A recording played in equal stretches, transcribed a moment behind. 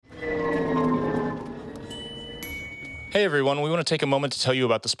Hey everyone, we want to take a moment to tell you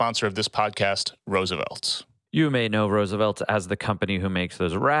about the sponsor of this podcast, Roosevelt's. You may know Roosevelt as the company who makes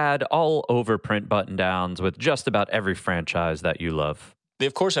those rad, all-over print button-downs with just about every franchise that you love. They,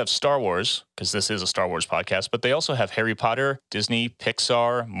 of course, have Star Wars, because this is a Star Wars podcast, but they also have Harry Potter, Disney,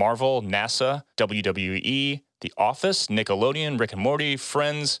 Pixar, Marvel, NASA, WWE, The Office, Nickelodeon, Rick and Morty,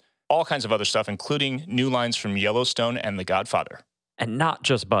 Friends, all kinds of other stuff, including new lines from Yellowstone and The Godfather. And not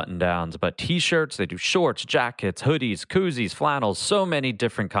just button-downs, but t-shirts. They do shorts, jackets, hoodies, koozies, flannels, so many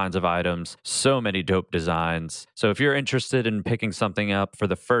different kinds of items, so many dope designs. So if you're interested in picking something up for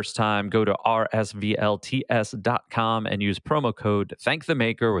the first time, go to rsvlts.com and use promo code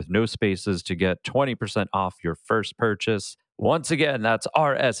ThankTheMaker with no spaces to get 20% off your first purchase. Once again, that's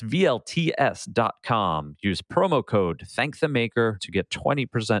rsvlts.com. Use promo code ThankTheMaker to get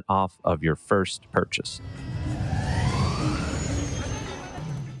 20% off of your first purchase.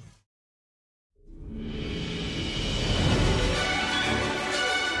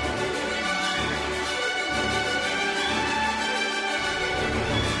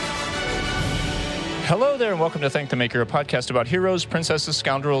 Hello there, and welcome to Thank the Maker, a podcast about heroes, princesses,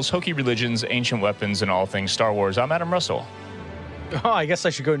 scoundrels, hokey religions, ancient weapons, and all things Star Wars. I'm Adam Russell. Oh, I guess I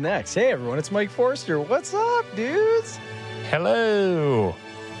should go next. Hey, everyone, it's Mike Forster. What's up, dudes? Hello.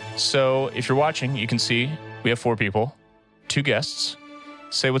 So, if you're watching, you can see we have 4 people, 2 guests.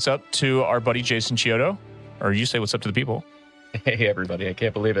 Say what's up to our buddy Jason Chiodo, or you say what's up to the people. Hey, everybody. I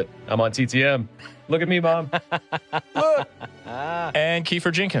can't believe it. I'm on TTM. Look at me, Mom. Look. And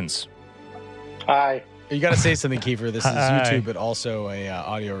Kiefer Jenkins. Hi. You got to say something, Kiefer. This is Hi. YouTube, but also a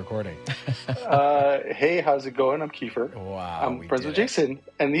audio recording. Hey, how's it going? I'm Kiefer. Wow. I'm friends with Jason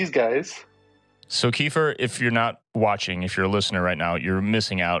and these guys. So, Kiefer, if you're not watching, if you're a listener right now, you're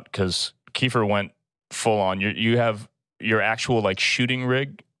missing out because Kiefer went full on. You have your actual like shooting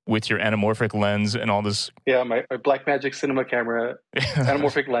rig with your anamorphic lens and all this. Yeah, my Blackmagic cinema camera,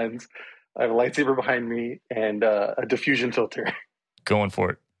 anamorphic lens. I have a lightsaber behind me and a diffusion filter. Going for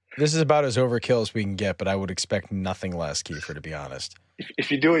it. This is about as overkill as we can get, but I would expect nothing less, Kiefer, to be honest. If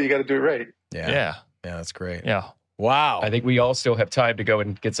you do it, you got to do it right. Yeah. Yeah, that's great. Yeah. Wow. I think we all still have time to go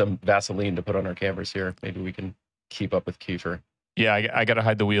and get some Vaseline to put on our cameras here. Maybe we can keep up with Kiefer. Yeah, I got to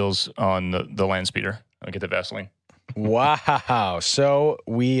hide the wheels on the land speeder. I'll get the Vaseline. Wow. So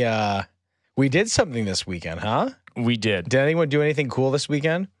we did something this weekend, huh? We did. Did anyone do anything cool this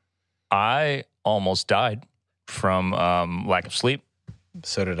weekend? I almost died from lack of sleep.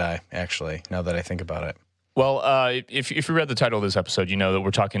 So did I, actually, now that I think about it. Well, if you read the title of this episode, you know that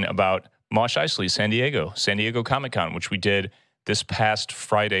we're talking about Mosh Eisley, San Diego Comic-Con, which we did this past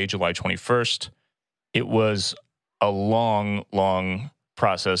Friday, July 21st. It was a long, long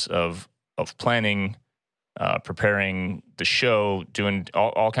process of planning, preparing the show, doing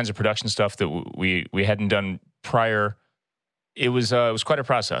all kinds of production stuff that we hadn't done prior. It was quite a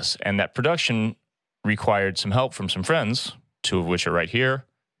process, and that production required some help from some friends, 2 of which are right here.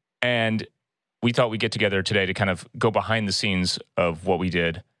 And we thought we'd get together today to kind of go behind the scenes of what we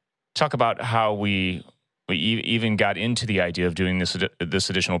did, talk about how we even got into the idea of doing this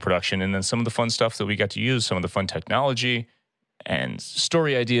additional production, and then some of the fun stuff that we got to use, some of the fun technology and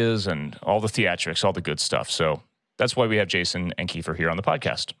story ideas and all the theatrics, all the good stuff. So that's why we have Jason and Kiefer here on the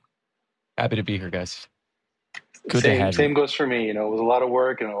podcast. Happy to be here, guys. Good to have you. Same goes for me. You know, it was a lot of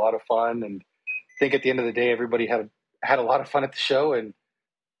work and a lot of fun. And I think at the end of the day, everybody had a lot of fun at the show. And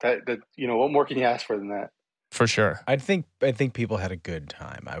that what more can you ask for than that? For sure. I think people had a good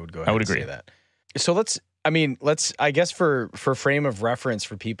time. I would go ahead I would and agree. say that. So let's I guess for frame of reference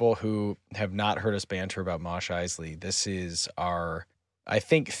for people who have not heard us banter about Mosh Eisley, this is our, I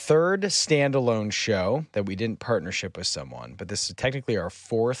think, 3rd standalone show that we didn't partnership with someone, but this is technically our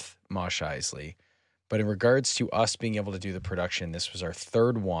 4th Mosh Eisley. But in regards to us being able to do the production, this was our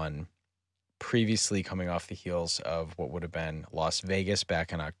 3rd one, previously coming off the heels of what would have been Las Vegas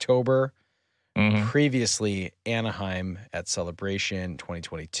back in October, previously Anaheim at Celebration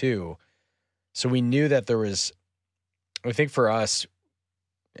 2022. So we knew that there was, I think for us,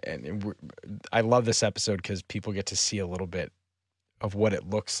 and I love this episode because people get to see a little bit of what it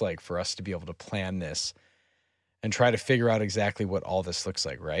looks like for us to be able to plan this and try to figure out exactly what all this looks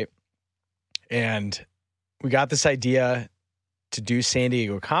like, right? And we got this idea to do San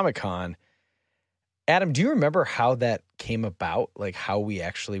Diego Comic-Con. Adam, do you remember how that came about? Like how we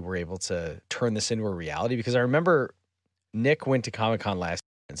actually were able to turn this into a reality? Because I remember Nick went to Comic-Con last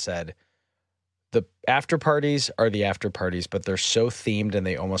year and said, the after parties are the after parties, but they're so themed and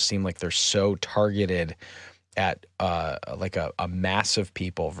they almost seem like they're so targeted at like a mass of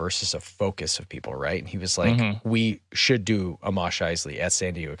people versus a focus of people, right? And he was like, we should do a Mosh Eisley at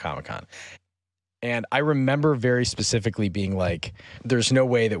San Diego Comic-Con. And I remember very specifically being like, there's no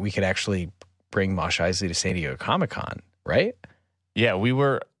way that we could actually bring Mosh Eisley to San Diego Comic-Con, right? Yeah, we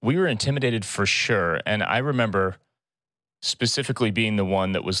were intimidated for sure. And I remember specifically being the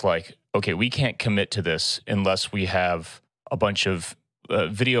one that was like, okay, we can't commit to this unless we have a bunch of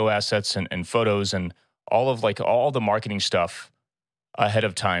video assets and photos and all the marketing stuff ahead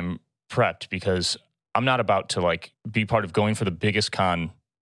of time prepped, because I'm not about to like be part of going for the biggest con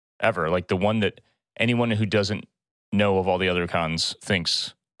ever, like the one that anyone who doesn't know of all the other cons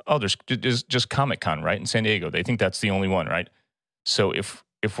thinks, oh, there's just Comic-Con, right, in San Diego. They think that's the only one, right? So if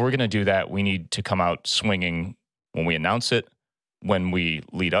we're going to do that, we need to come out swinging when we announce it, when we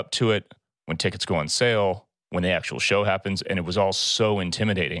lead up to it, when tickets go on sale, when the actual show happens. And it was all so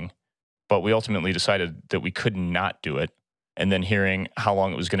intimidating. But we ultimately decided that we could not do it. And then hearing how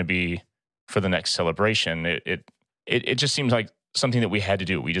long it was going to be for the next celebration, it just seemed like something that we had to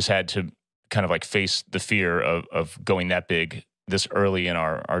do. We just had to kind of like face the fear of going that big this early in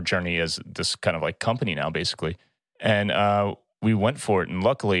our journey as this kind of like company now, basically. And we went for it. And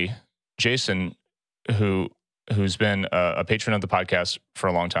luckily, Jason, who's been a patron of the podcast for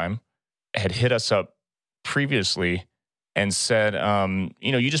a long time, had hit us up previously and said,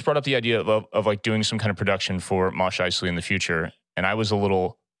 you just brought up the idea of like doing some kind of production for Mosh Eisley in the future. And I was a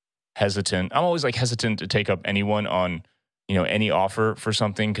little hesitant. I'm always like hesitant to take up anyone on, any offer for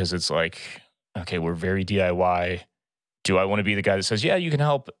something, because it's like, okay, we're very DIY. Do I want to be the guy that says, yeah, you can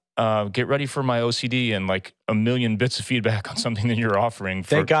help get ready for my OCD and like a million bits of feedback on something that you're offering?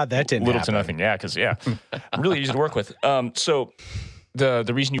 Thank God that didn't little happen. to nothing. Yeah, because I'm really easy to work with. So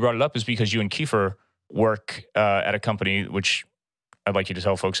the reason you brought it up is because you and Kiefer work at a company, which I'd like you to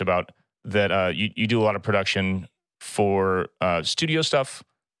tell folks about, that you do a lot of production for studio stuff,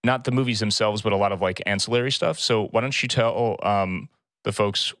 not the movies themselves, but a lot of like ancillary stuff. So why don't you tell the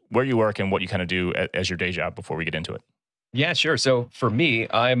folks where you work and what you kind of do as your day job before we get into it? Yeah, sure. So for me,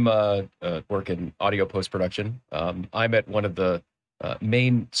 I'm work in audio post-production. I'm at one of the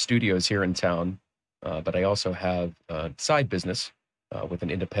main studios here in town, but I also have a side business with an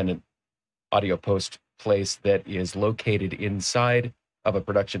independent audio post place that is located inside of a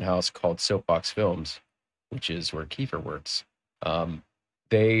production house called Soapbox Films, which is where Kiefer works.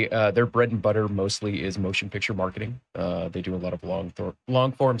 Their bread and butter mostly is motion picture marketing. They do a lot of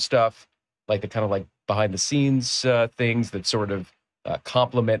long form stuff, like the kind of like behind the scenes things that sort of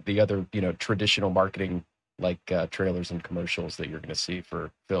complement the other, traditional marketing, like trailers and commercials that you're going to see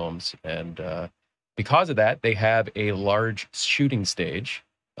for films. And because of that, they have a large shooting stage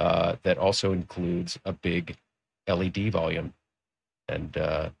that also includes a big LED volume. And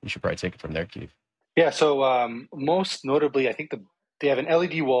you should probably take it from there, Keith. Yeah, so most notably, I think they have an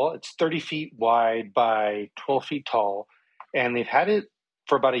LED wall. It's 30 feet wide by 12 feet tall, and they've had it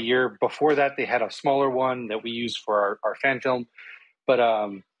for about a year. Before that, they had a smaller one that we use for our fan film. But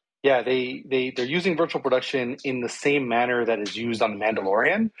they're using virtual production in the same manner that is used on The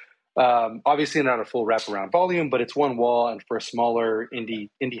Mandalorian. Obviously not a full wraparound volume, but it's one wall, and for a smaller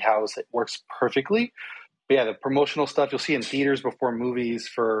indie house, it works perfectly. But yeah, the promotional stuff you'll see in theaters before movies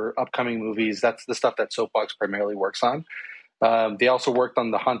for upcoming movies, that's the stuff that Soapbox primarily works on. They also worked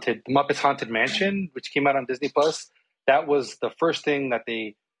on the Muppets Haunted Mansion, which came out on Disney Plus. That was the first thing that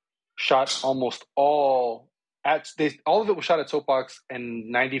they shot almost all of it was shot at Soapbox,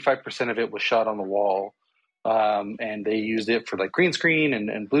 and 95% of it was shot on the wall. And they used it for like green screen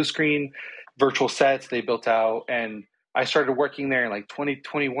and blue screen, virtual sets they built out. And I started working there in like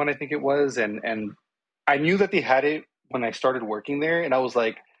 2021, I think it was. And I knew that they had it when I started working there. And I was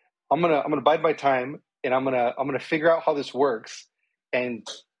like, I'm gonna bide my time, and I'm gonna figure out how this works and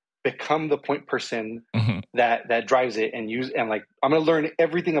become the point person that drives it and like I'm gonna learn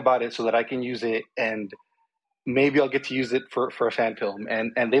everything about it so that I can use it, and maybe I'll get to use it for a fan film.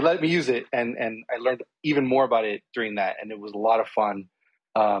 And they let me use it, and I learned even more about it during that, and it was a lot of fun.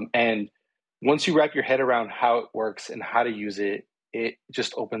 And once you wrap your head around how it works and how to use it, it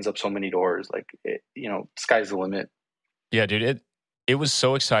just opens up so many doors. Like sky's the limit. Yeah, dude, it was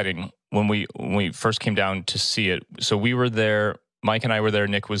so exciting when we first came down to see it. So we were there. Mike and I were there.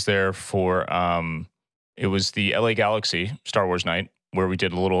 Nick was there for it was the LA Galaxy Star Wars night where we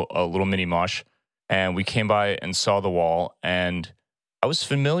did a little mini mosh, and we came by and saw the wall. And I was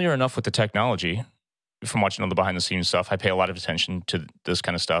familiar enough with the technology from watching all the behind the scenes stuff. I pay a lot of attention to this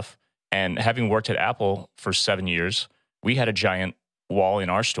kind of stuff. And having worked at Apple for 7 years, we had a giant wall in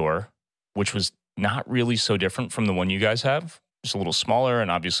our store, which was not really so different from the one you guys have. Just a little smaller,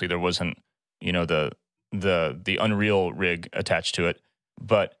 and obviously there wasn't, the Unreal rig attached to it.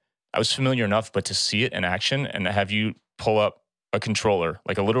 But I was familiar enough, but to see it in action and have you pull up a controller,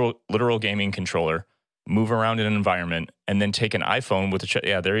 like a literal gaming controller, move around in an environment, and then take an iPhone with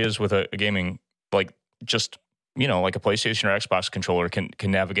there he is with a gaming, like just, like a PlayStation or Xbox controller can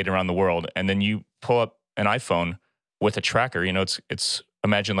navigate around the world. And then you pull up an iPhone with a tracker, it's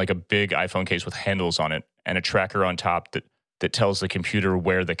imagine like a big iPhone case with handles on it and a tracker on top that tells the computer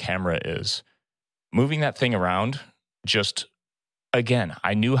where the camera is. Moving that thing around, just, again,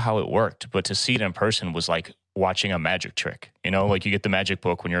 I knew how it worked, but to see it in person was like watching a magic trick. Like you get the magic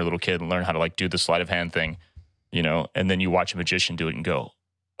book when you're a little kid and learn how to like do the sleight of hand thing, and then you watch a magician do it and go,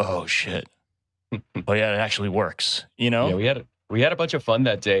 oh shit. Oh yeah, it actually works, Yeah, we had a bunch of fun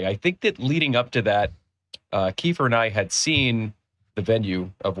that day. I think that leading up to that, Kiefer and I had seen the venue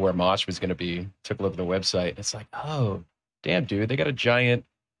of where Mosh was going to be, took a look at the website. It's like, oh, damn, dude, they got a giant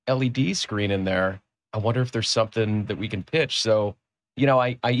LED screen in there. I wonder if there's something that we can pitch. So,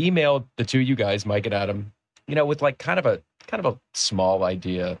 I emailed the two of you guys, Mike and Adam, with like kind of a small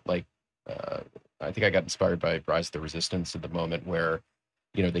idea. Like, I think I got inspired by Rise of the Resistance at the moment where,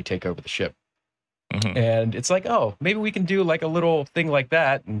 they take over the ship. Mm-hmm. And it's like, oh, maybe we can do like a little thing like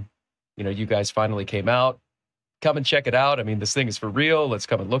that. And, you guys finally came out. Come and check it out. I mean, this thing is for real. Let's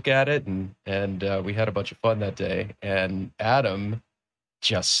come and look at it. And we had a bunch of fun that day. And Adam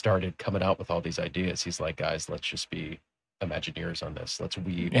just started coming out with all these ideas. He's like, guys, let's just be Imagineers on this. Let's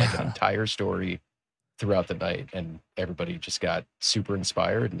weave like an entire story throughout the night. And everybody just got super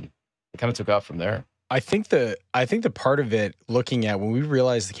inspired and it kind of took off from there. I think the part of it, looking at when we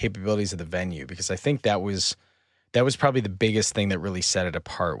realized the capabilities of the venue, because I think that was probably the biggest thing that really set it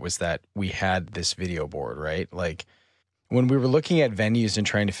apart, was that we had this video board, right? Like when we were looking at venues and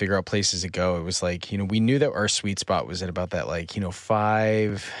trying to figure out places to go, it was like, we knew that our sweet spot was at about that, like,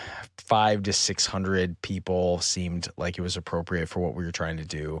 5 to 600 people seemed like it was appropriate for what we were trying to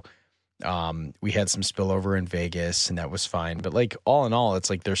do. We had some spillover in Vegas and that was fine. But like all in all, it's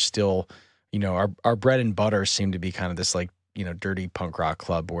like there's still, our bread and butter seemed to be kind of this like, dirty punk rock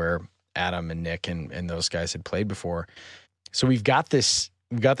club where Adam and Nick and those guys had played before. So we've got this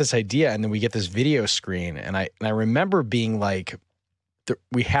idea, and then we get this video screen. And I remember being like,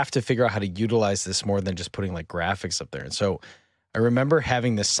 we have to figure out how to utilize this more than just putting like graphics up there. And so I remember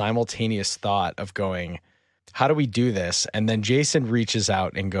having this simultaneous thought of going, how do we do this? And then Jason reaches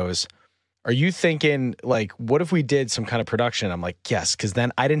out and goes, are you thinking like, what if we did some kind of production? I'm like, yes, because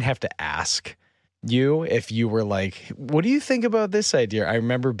then I didn't have to ask you if you were like, what do you think about this idea? I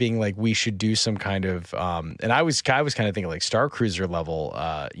remember being like, we should do some kind of, and I was kind of thinking like Star Cruiser level,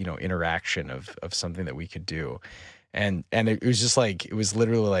 interaction of something that we could do. And it was just like, it was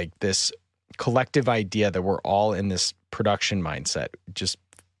literally like this collective idea that we're all in this production mindset, just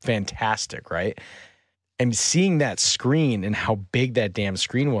fantastic, right? And seeing that screen and how big that damn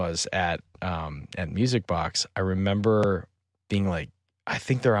screen was at Music Box, I remember being like, I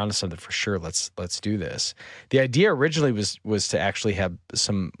think they're onto something for sure. Let's do this. The idea originally was to actually have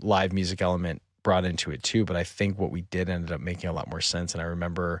some live music element brought into it too, but I think what we did ended up making a lot more sense. And I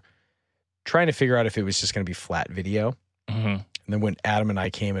remember trying to figure out if it was just going to be flat video. Mm-hmm. And then when Adam and I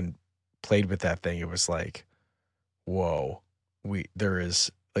came and played with that thing, it was like, whoa,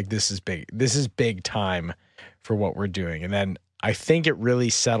 this is big. This is big time for what we're doing. And then I think it really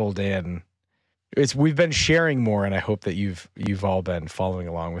settled in. We've been sharing more, and I hope that you've all been following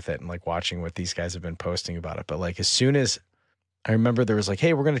along with it and like watching what these guys have been posting about it. But like as soon as I remember there was like,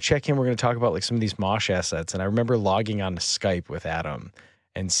 hey, we're going to check in, we're going to talk about like some of these Mosh assets. And I remember logging on to Skype with Adam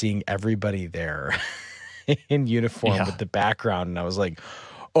and seeing everybody there in uniform with the background. And I was like,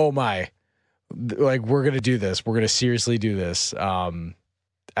 oh my, like we're going to do this. We're going to seriously do this.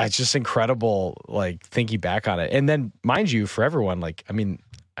 It's just incredible, like thinking back on it. And then mind you, for everyone, like, I mean,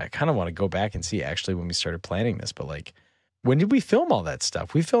 I kind of want to go back and see actually when we started planning this, but like, when did we film all that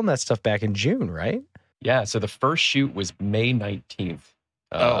stuff? We filmed that stuff back in June, right? Yeah. So the first shoot was May 19th.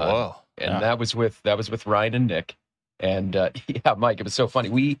 Wow. And that was with Ryan and Nick. And yeah, Mike, it was so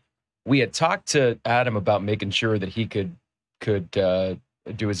funny. We had talked to Adam about making sure that he could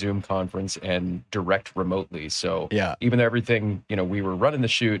do a Zoom conference and direct remotely. So yeah, even though everything, we were running the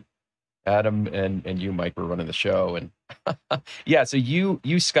shoot, Adam and you, Mike, were running the show. And yeah, so you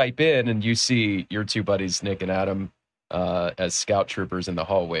Skype in and you see your two buddies, Nick and Adam, as scout troopers in the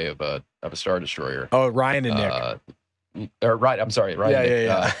hallway of a Star Destroyer. Oh, Ryan and Nick. Right. I'm sorry.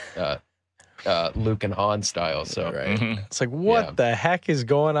 Ryan. Yeah, Nick, Luke and Han style. So right. It's like, what the heck is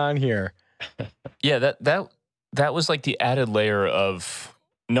going on here? Yeah, that was like the added layer of,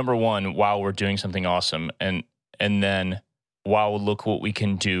 number one, wow, we're doing something awesome. And then, wow, look what we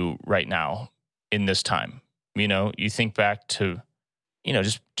can do right now in this time. You think back to,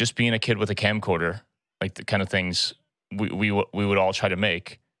 just being a kid with a camcorder, like the kind of things we would all try to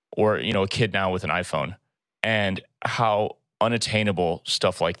make, or a kid now with an iPhone, and how unattainable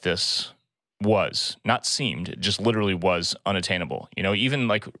stuff like this was. Not seemed, it just literally was unattainable. Even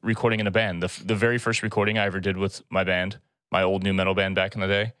like recording in a band. The very first recording I ever did with my band, my old new metal band back in the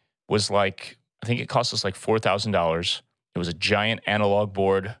day, was like, I think it cost us like $4,000. It was a giant analog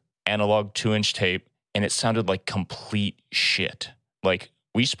board, analog 2-inch tape, and it sounded like complete shit. Like,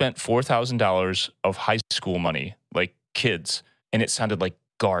 we spent $4,000 of high school money, like kids, and it sounded like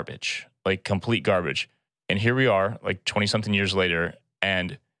garbage, like complete garbage. And here we are, like 20-something years later,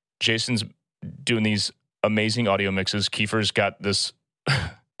 and Jason's doing these amazing audio mixes. Kiefer's got this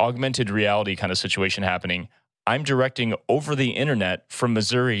augmented reality kind of situation happening. I'm directing over the internet from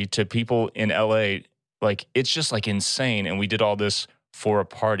Missouri to people in LA. Like, it's just like insane. And we did all this for a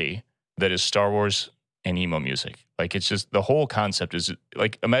party that is Star Wars and emo music. Like, it's just, the whole concept is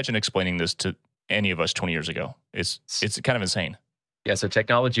like, imagine explaining this to any of us 20 years ago. It's kind of insane. Yeah, so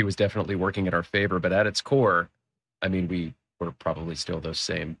technology was definitely working in our favor, but at its core, I mean, we were probably still those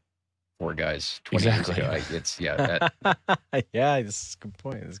same four guys 20 years ago. Yeah, this is a good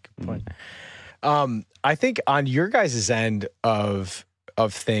point. I think on your guys' end of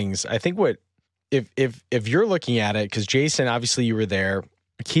things, I think if you're looking at it, because Jason, obviously you were there,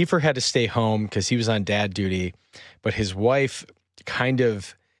 Kiefer had to stay home because he was on dad duty, but his wife kind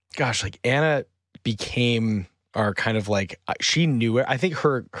of, Anna became our kind of like, she knew it. I think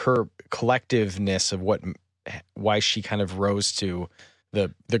her collectiveness of why she kind of rose to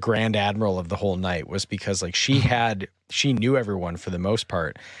the grand admiral of the whole night was because like she knew everyone for the most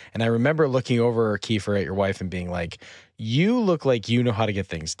part. And I remember looking over Kiefer at your wife and being like, you look like you know how to get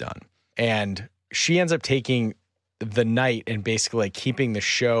things done. And she ends up taking the night and basically like keeping the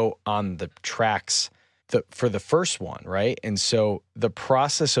show on the tracks for the first one, right? And so the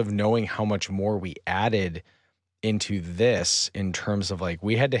process of knowing how much more we added into this in terms of like,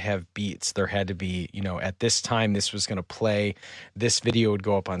 we had to have beats. There had to be, at this time, this was going to play. This video would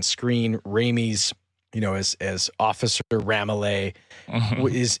go up on screen. Raimi's, as Officer Ramalay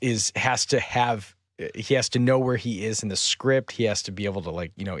he has to know where he is in the script. He has to be able to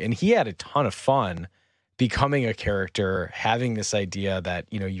like, and he had a ton of fun becoming a character, having this idea that,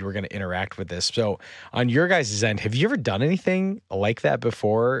 you were going to interact with this. So on your guys' end, have you ever done anything like that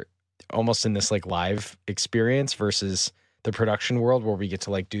before? Almost in this like live experience versus the production world where we get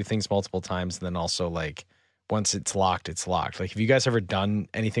to like do things multiple times. And then also like once it's locked, it's locked. Like, have you guys ever done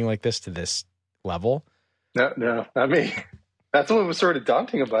anything like this to this level? No. I mean, that's what was sort of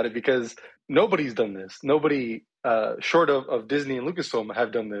daunting about it because nobody's done this. Nobody short of Disney and Lucasfilm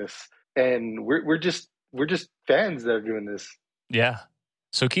have done this. And we're just fans that are doing this. Yeah.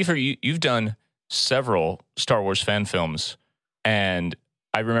 So Kiefer, you've done several Star Wars fan films, and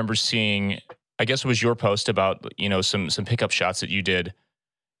I remember seeing, I guess it was your post about, some pickup shots that you did,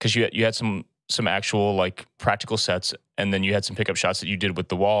 because you had some actual like practical sets, and then you had some pickup shots that you did with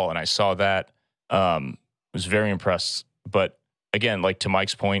the wall, and I saw that. Was very impressed. But again, like to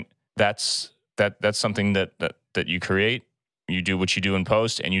Mike's point, that's something that you create, you do what you do in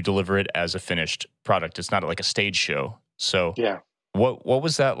post, and you deliver it as a finished product. It's not like a stage show. So yeah, what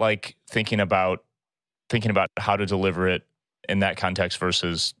was that like thinking about how to deliver it in that context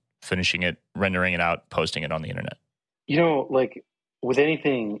versus finishing it, rendering it out, posting it on the internet? Like with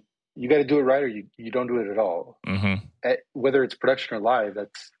anything, you got to do it right, or you don't do it at all. Mm-hmm. Whether it's production or live,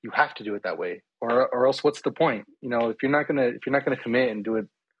 you have to do it that way, or else what's the point? If you're not gonna commit and do it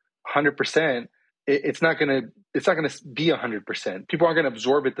 100%, it's not gonna be 100%. People aren't gonna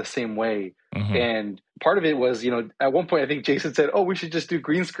absorb it the same way. Mm-hmm. And part of it was, at one point I think Jason said, "Oh, we should just do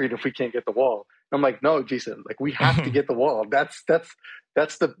green screen if we can't get the wall." I'm like, "No, Jason, like we have to get the wall. That's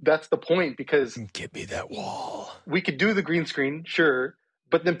the point, because give me that wall. We could do the green screen, sure,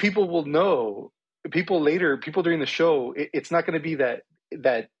 but then people will know. People during the show, it's not going to be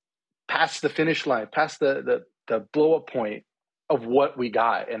that past the finish line, past the blow up point of what we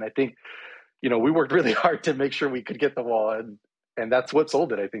got." And I think, we worked really hard to make sure we could get the wall, and that's what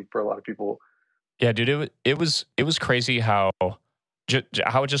sold it, I think, for a lot of people. Yeah, dude, it was crazy how it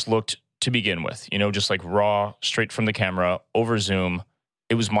just looked to begin with, just like raw, straight from the camera, over Zoom.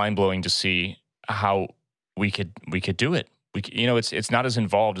 It was mind blowing to see how we could do it. It's not as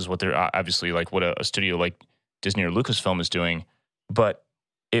involved as what they're obviously like what a studio like Disney or Lucasfilm is doing, but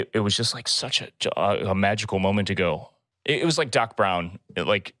it was just like such a magical moment to go. It was like Doc Brown,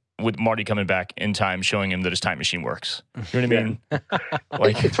 like with Marty coming back in time, showing him that his time machine works. You know what I mean?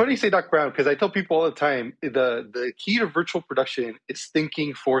 Like, it's funny you say Doc Brown, because I tell people all the time, the key to virtual production is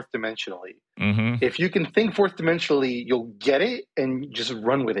thinking fourth dimensionally. Mm-hmm. If you can think fourth dimensionally, you'll get it and just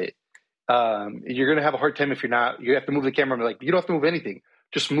run with it. You're going to have a hard time if you're not. You have to move the camera. Like, you don't have to move anything.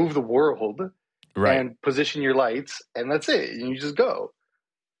 Just move the world and position your lights, and that's it. And you just go.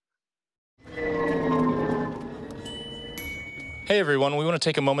 Hey, everyone. We want to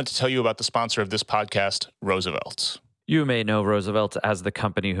take a moment to tell you about the sponsor of this podcast, Roosevelt's. You may know Roosevelt's as the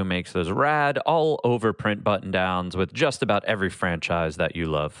company who makes those rad, all-over print button-downs with just about every franchise that you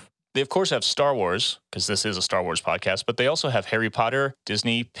love. They, of course, have Star Wars, because this is a Star Wars podcast, but they also have Harry Potter,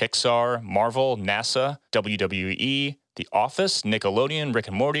 Disney, Pixar, Marvel, NASA, WWE, The Office, Nickelodeon, Rick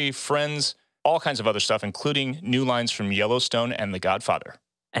and Morty, Friends, all kinds of other stuff, including new lines from Yellowstone and The Godfather.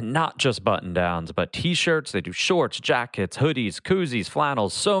 And not just button-downs, but t-shirts. They do shorts, jackets, hoodies, koozies,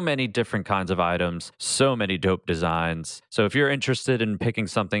 flannels, so many different kinds of items, so many dope designs. So if you're interested in picking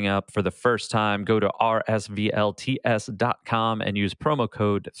something up for the first time, go to rsvlts.com and use promo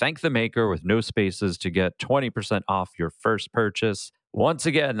code ThankTheMaker with no spaces to get 20% off your first purchase. Once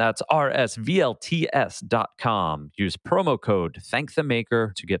again, that's rsvlts.com. Use promo code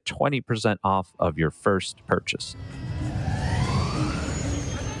ThankTheMaker to get 20% off of your first purchase.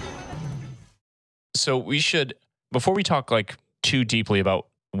 So we should, before we talk like too deeply about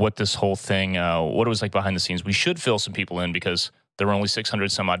what this whole thing, what it was like behind the scenes, we should fill some people in because there were only 600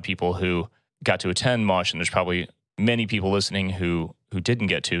 some odd people who got to attend Mosh, and there's probably many people listening who didn't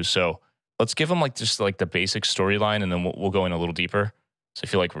get to. So let's give them like just like the basic storyline, and then we'll go in a little deeper. So I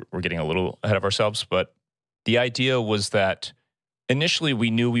feel like we're getting a little ahead of ourselves, but the idea was that initially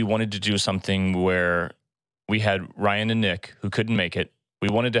we knew we wanted to do something where we had Ryan and Nick who couldn't make it. We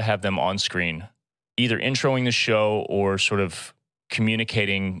wanted to have them on screen, either introing the show or sort of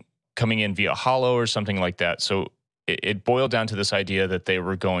communicating, coming in via holo or something like that. So it boiled down to this idea that they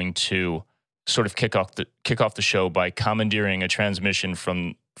were going to sort of kick off the show by commandeering a transmission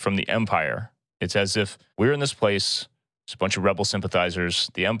from the Empire. It's as if we're in this place, there's a bunch of rebel sympathizers.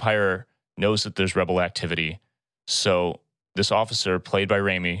 The Empire knows that there's rebel activity. So this officer, played by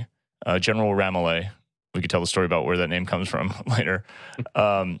Raimi, General Ramallet, we could tell the story about where that name comes from later.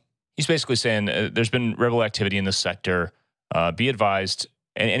 He's basically saying there's been rebel activity in this sector. Be advised,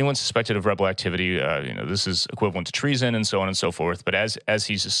 and anyone suspected of rebel activity, this is equivalent to treason and so on and so forth. But as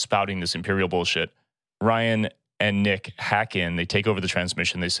he's spouting this Imperial bullshit, Ryan and Nick hack in. They take over the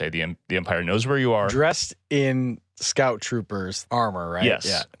transmission. They say the Empire knows where you are. Dressed in scout troopers armor, right? Yes,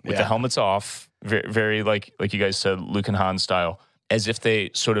 yeah. With the helmets off, very, very like you guys said, Luke and Han style, as if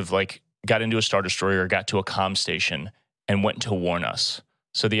they sort of like got into a Star Destroyer or got to a comm station and went to warn us.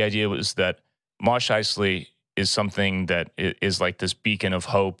 So the idea was that Mosh Eisley is something that is like this beacon of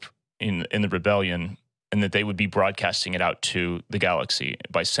hope in the rebellion, and that they would be broadcasting it out to the galaxy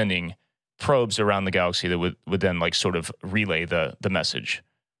by sending probes around the galaxy that would then like sort of relay the message.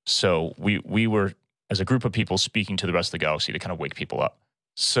 So we were, as a group of people, speaking to the rest of the galaxy to kind of wake people up.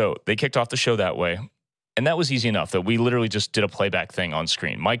 So they kicked off the show that way. And that was easy enough that we literally just did a playback thing on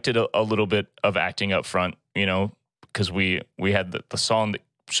screen. Mike did a little bit of acting up front, because we had the song that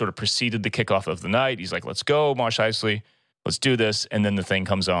sort of preceded the kickoff of the night. He's like, let's go, Mosh Eisley, let's do this. And then the thing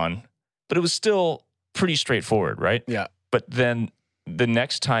comes on. But it was still pretty straightforward, right? Yeah. But then the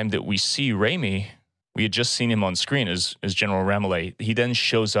next time that we see Raimi, we had just seen him on screen as General Ramallet. He then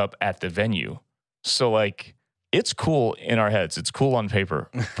shows up at the venue. So like, it's cool in our heads. It's cool on paper.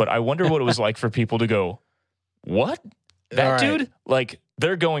 But I wonder what it was like for people to go, what? That dude? Like,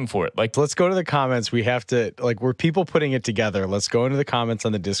 they're going for it. Like, let's go to the comments. We have to, like, we're people putting it together. Let's go into the comments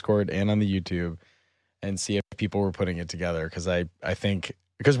on the Discord and on the YouTube and see if people were putting it together. Because I think,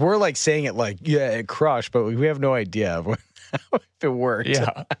 because we're like saying it like, yeah, it crushed, but we have no idea of if it worked.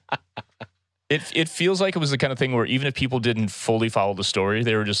 Yeah. It feels like it was the kind of thing where even if people didn't fully follow the story,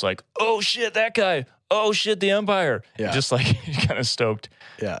 they were just like, oh shit, that guy. Oh shit, the Empire. Yeah. Just like kind of stoked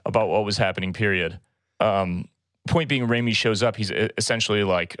about what was happening, period. Point being, Raimi shows up. He's essentially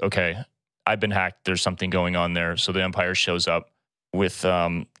like, okay, I've been hacked. There's something going on there. So the Empire shows up with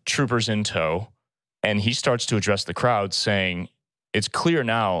troopers in tow, and he starts to address the crowd saying, it's clear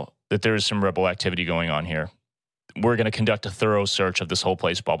now that there is some rebel activity going on here. We're going to conduct a thorough search of this whole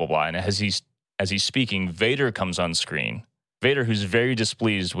place, blah, blah, blah. And as he's speaking, Vader comes on screen. Vader, who's very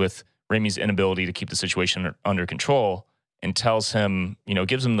displeased with Raimi's inability to keep the situation under control, and tells him,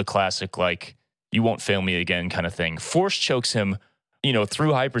 gives him the classic, like, you won't fail me again kind of thing. Force chokes him,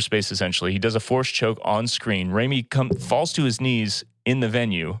 through hyperspace, essentially. He does a force choke on screen. Raimi falls to his knees in the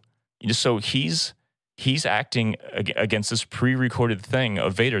venue. So he's acting against this pre-recorded thing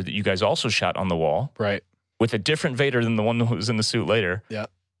of Vader that you guys also shot on the wall. Right. With a different Vader than the one who was in the suit later. Yeah.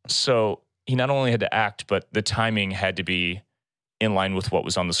 So he not only had to act, but the timing had to be in line with what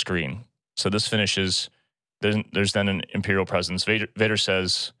was on the screen. So this finishes, there's then an Imperial presence. Vader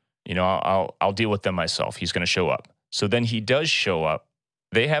says, I'll deal with them myself. He's going to show up. So then he does show up.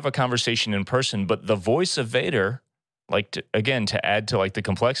 They have a conversation in person, but the voice of Vader, to add to like the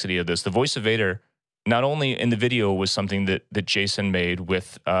complexity of this, the voice of Vader, not only in the video was something that Jason made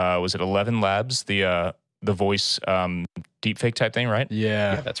with, was it 11 Labs, the voice deepfake type thing, right?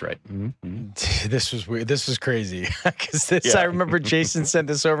 Yeah, that's right. Mm-hmm. This was weird. This was crazy because I remember Jason sent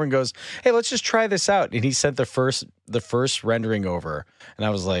this over and goes, "Hey, let's just try this out." And he sent the first rendering over, and I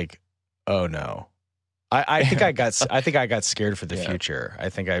was like, "Oh no." I think I got scared for the future. I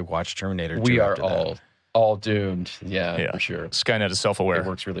think I watched Terminator 2. We are all doomed. Yeah, for sure. Skynet is self-aware. It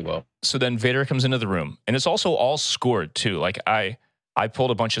works really well. So then Vader comes into the room, and it's also all scored too. Like I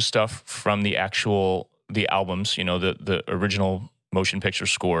pulled a bunch of stuff from the albums, the original motion picture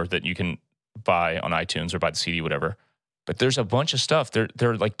score that you can buy on iTunes or buy the CD, whatever. But there's a bunch of stuff. There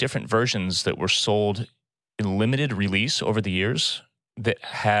are like different versions that were sold in limited release over the years that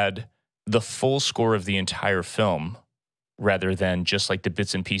had the full score of the entire film rather than just like the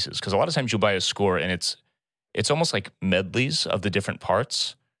bits and pieces. Because a lot of times you'll buy a score and it's almost like medleys of the different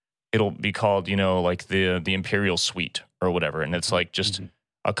parts. It'll be called, like the Imperial Suite or whatever. And it's like just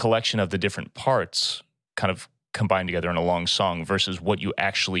a collection of the different parts kind of combined together in a long song versus what you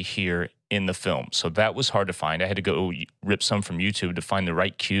actually hear in the film. So that was hard to find. I had to go rip some from YouTube to find the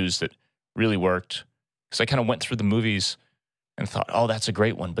right cues that really worked. Because I kind of went through the movies and thought, oh, that's a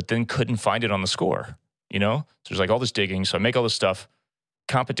great one, but then couldn't find it on the score, So there's like all this digging. So I make all this stuff,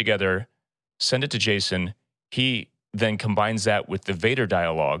 comp it together, send it to Jason. He then combines that with the Vader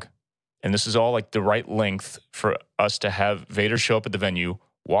dialogue. And this is all like the right length for us to have Vader show up at the venue,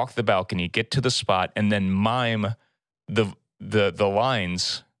 walk the balcony, get to the spot, and then mime the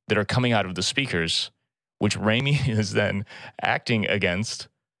lines that are coming out of the speakers, which Raimi is then acting against.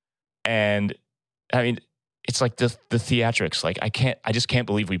 And I mean, it's like the theatrics. Like I just can't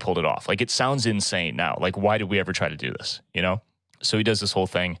believe we pulled it off. Like it sounds insane now. Like why did we ever try to do this? So he does this whole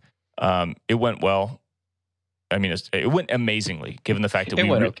thing. It went well. I mean, it went amazingly, given the fact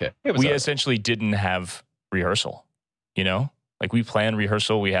that we essentially didn't have rehearsal. Like we planned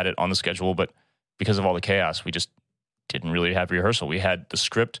rehearsal, we had it on the schedule, but because of all the chaos, we just didn't really have rehearsal. We had the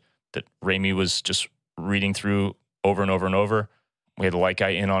script that Raimi was just reading through over and over and over. We had the light guy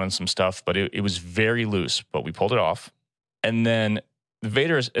in on some stuff, but it was very loose, but we pulled it off. And then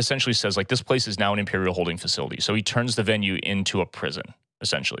Vader essentially says, like, this place is now an Imperial holding facility. So he turns the venue into a prison,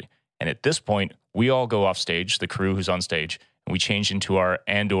 essentially. And at this point, we all go off stage, the crew who's on stage, and we change into our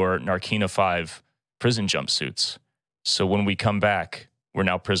Andor Narkina 5 prison jumpsuits. So when we come back, we're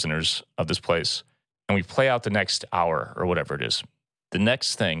now prisoners of this place. And we play out the next hour or whatever it is. The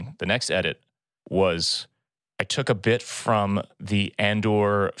next edit was I took a bit from the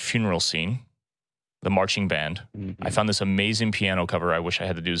Andor funeral scene, the marching band. I found this amazing piano cover. I wish I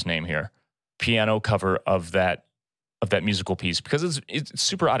had to do his name here. Piano cover of that musical piece because it's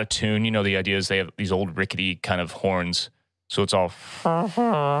super out of tune. The idea is they have these old rickety kind of horns. So it's all,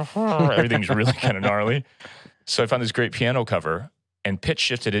 everything's really kind of gnarly. So I found this great piano cover and pitch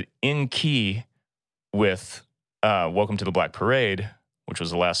shifted it in key with Welcome to the Black Parade, which was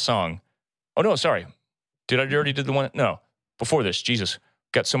the last song. Oh, no, sorry. Did I already did the one? No. Before this, Jesus.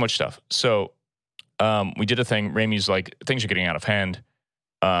 Got so much stuff. So we did a thing. Raimi's like, things are getting out of hand.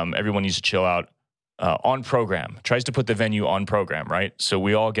 Everyone needs to chill out. On program. Tries to put the venue on program, right? So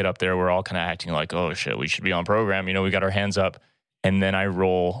we all get up there. We're all kind of acting like, oh, shit, we should be on program. We got our hands up. And then I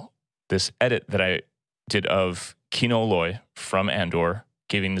roll this edit that I did of Kino Loy from Andor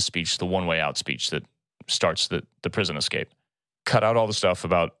giving the speech, the one-way out speech that starts the prison escape. Cut out all the stuff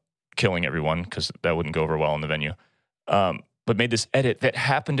about killing everyone because that wouldn't go over well in the venue. But made this edit that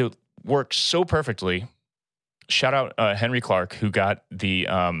happened to work so perfectly. Shout out Henry Clark, who got the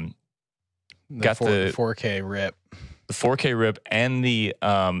 4K rip. The 4K rip and the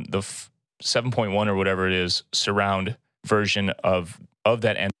 7.1 or whatever it is surround version of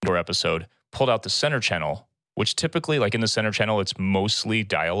that Andor episode. Pulled out the center channel, which typically, like in the center channel, it's mostly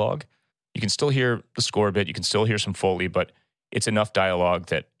dialogue. You can still hear the score a bit. You can still hear some Foley, but it's enough dialogue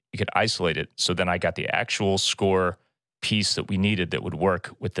that you could isolate it. So then I got the actual score piece that we needed that would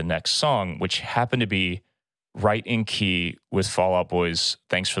work with the next song, which happened to be right in key with Fall Out Boy's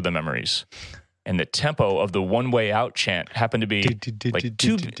Thanks for the Memories. And the tempo of the One Way Out chant happened to be like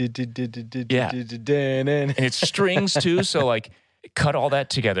two. Yeah. And it's strings too. So like cut all that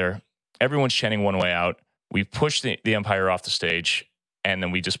together. Everyone's chanting One Way Out. We push the Empire off the stage and then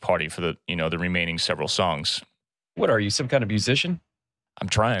we just party for the remaining several songs. What are you, some kind of musician? I'm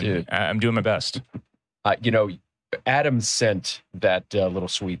trying. Dude. I'm doing my best. Adam sent that little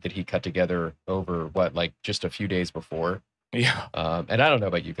suite that he cut together over just a few days before. Yeah. And I don't know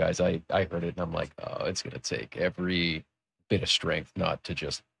about you guys. I heard it and I'm like, oh, it's gonna take every bit of strength not to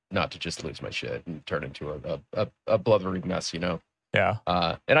just lose my shit and turn into a blubbery mess, you know. Yeah.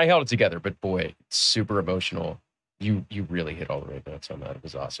 And I held it together, but boy, super emotional. You really hit all the right notes on that. It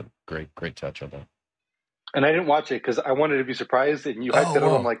was awesome. Great touch on that. And I didn't watch it because I wanted to be surprised, and you hyped it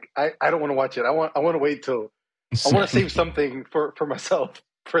up. I'm like, I don't want to watch it. I want to wait till I want to save something for myself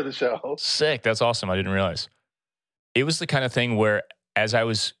for the show. Sick. That's awesome. I didn't realize. It was the kind of thing where, as I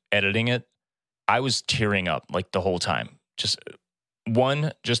was editing it, I was tearing up like the whole time. Just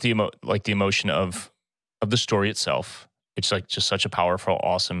the emotion of the story itself. It's like just such a powerful,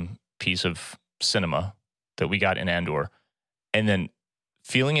 awesome piece of cinema that we got in Andor, and then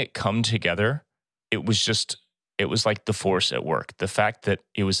feeling it come together. It was like the Force at work. The fact that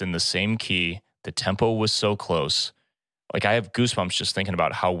it was in the same key, the tempo was so close. Like, I have goosebumps just thinking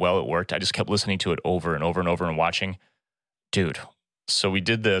about how well it worked. I just kept listening to it over and over and over and watching. Dude, so we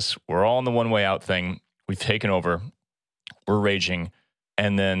did this. We're all in the one-way out thing. We've taken over. We're raging.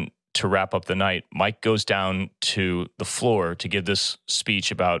 And then to wrap up the night, Mike goes down to the floor to give this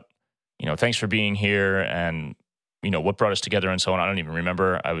speech about, thanks for being here and, what brought us together and so on. I don't even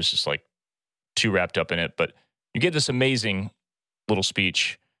remember. I was just like too wrapped up in it. But you get this amazing little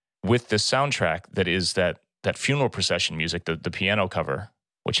speech with this soundtrack that is that funeral procession music, the piano cover,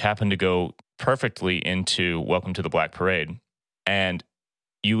 which happened to go perfectly into Welcome to the Black Parade. And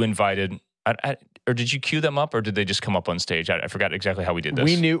you invited, or did you cue them up, or did they just come up on stage? I forgot exactly how we did this.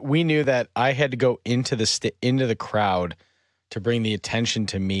 We knew that I had to go into the crowd to bring the attention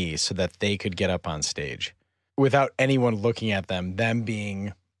to me so that they could get up on stage without anyone looking at them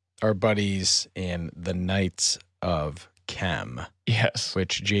being our buddies in the Knights of Chem. Yes.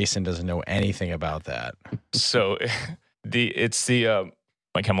 Which Jason doesn't know anything about that. So it's the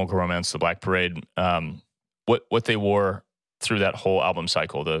My Chemical Romance, the Black Parade. What they wore through that whole album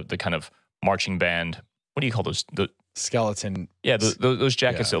cycle, the kind of marching band. What do you call those? The skeleton. Yeah, those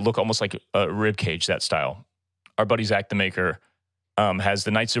jackets that look almost like a rib cage, that style. Our buddy Zach the Maker has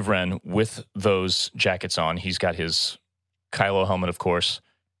the Knights of Ren with those jackets on. He's got his Kylo helmet, of course.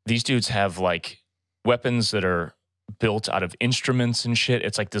 These dudes have like weapons that are built out of instruments and shit.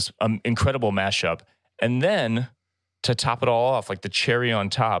 It's like this incredible mashup. And then to top it all off, like the cherry on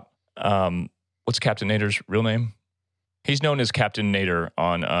top, what's Captain Nader's real name? He's known as Captain Nader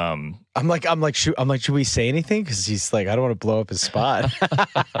on. I'm like, should we say anything? Because he's like, I don't want to blow up his spot.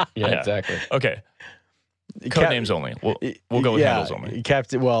 Yeah, exactly. Okay. Code names only. We'll go with handles only.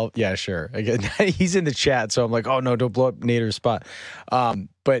 Captain. Well, yeah, sure. Again, he's in the chat, so I'm like, oh no, don't blow up Nader's spot.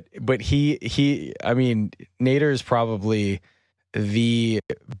 But he. I mean, Nader is probably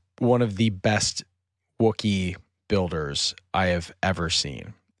one of the best Wookiee builders I have ever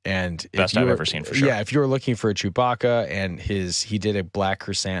seen. And best I've ever seen, for sure. Yeah, if you were looking for a Chewbacca, and he did a black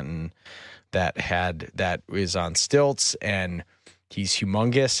chrysanthemum that is on stilts, and he's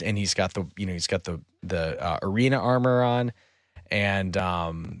humongous, and he's got the arena armor on, and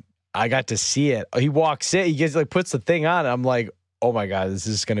I got to see it. He walks in, he puts the thing on, and I'm like, oh my God, this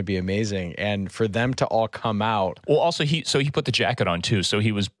is going to be amazing. And for them to all come out. Well, also he put the jacket on too. So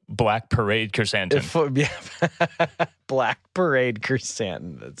he was Black Parade Chrysanthemum. Black Parade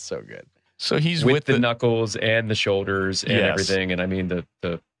Chrysanthemum. That's so good. So he's with the knuckles and the shoulders and everything. And I mean,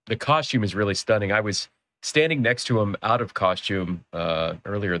 the costume is really stunning. I was standing next to him out of costume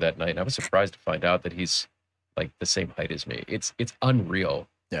earlier that night, and I was surprised to find out that he's like the same height as me. It's unreal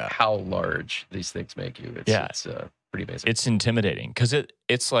how large these things make you. It's pretty amazing. It's intimidating because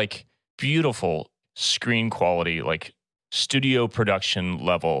it's like beautiful screen quality, like studio production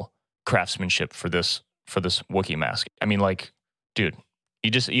level craftsmanship for this Wookiee mask. I mean, like, dude,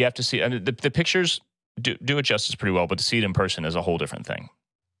 you have to see. I mean, the pictures do it justice pretty well, but to see it in person is a whole different thing.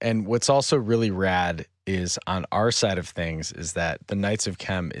 And what's also really rad is on our side of things is that the Knights of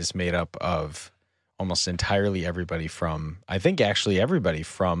Chem is made up of almost entirely everybody from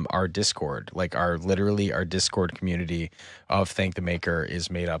our Discord. Like our Discord community of Thank the Maker is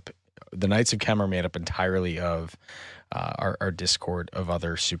made up. The Knights of Chem are made up entirely of our Discord of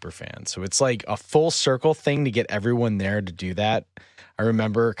other super fans. So it's like a full circle thing to get everyone there to do that. I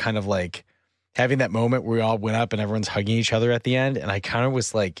remember kind of like having that moment where we all went up and everyone's hugging each other at the end. And I kind of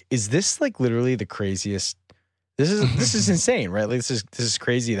was like, is this like literally the craziest? This is insane, right? Like this is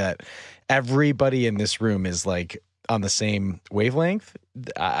crazy that everybody in this room is like on the same wavelength.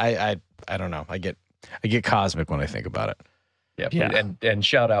 I don't know. I get cosmic when I think about it. Yeah. And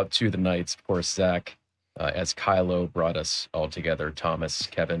shout out to the Knights, of course, Zach, as Kylo brought us all together. Thomas,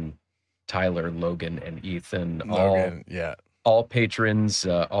 Kevin, Tyler, Logan, and Ethan. All patrons,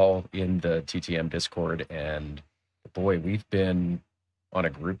 all in the TTM Discord, and boy, we've been on a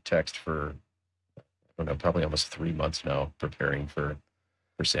group text for, I don't know, probably almost 3 months now, preparing for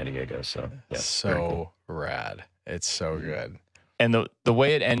San Diego. So yeah, very cool. Rad. It's so good. And the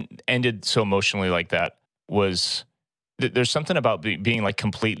way it ended so emotionally like that was there's something about being like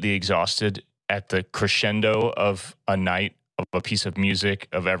completely exhausted at the crescendo of a night, of a piece of music,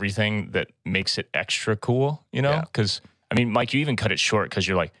 of everything that makes it extra cool, you know? Because, I mean, Mike, you even cut it short because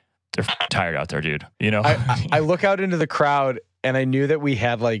you're like, they're tired out there, dude. You know? I look out into the crowd and I knew that we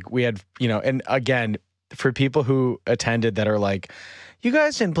had, you know, and again, for people who attended that are like, you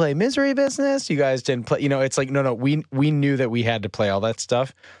guys didn't play Misery Business. You guys didn't play, you know, it's like, no, we knew that we had to play all that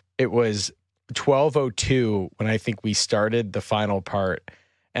stuff. It was 12:02 when I think we started the final part.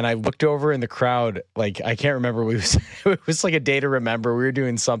 And I looked over in the crowd, like, I can't remember. It was like a day to remember. We were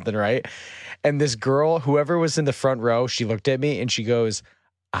doing something, right? And this girl, whoever was in the front row, she looked at me and she goes,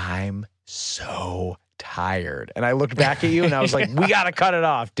 I'm so tired. And I looked back at you and I was like, we got to cut it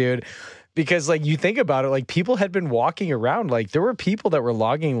off, dude. Because like you think about it, like people had been walking around, like there were people that were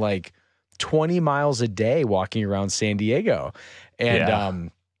logging like 20 miles a day walking around San Diego.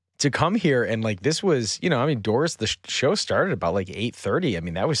 And to come here and like this was, you know, I mean, the show started about like 8:30. I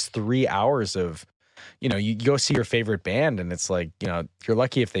mean, that was 3 hours of, you know, you go see your favorite band and it's like, you know, you're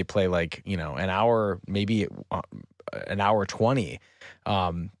lucky if they play like, you know, an hour, maybe an hour 20.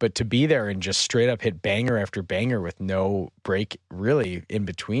 But to be there and just straight up hit banger after banger with no break really in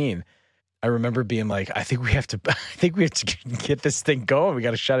between. I remember being like, I think we have to get this thing going. We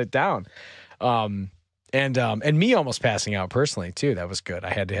got to shut it down. And me almost passing out personally too. That was good.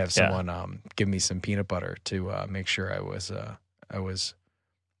 I had to have someone give me some peanut butter to make sure I was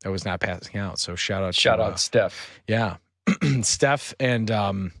not passing out. So shout out Steph. Yeah. Steph and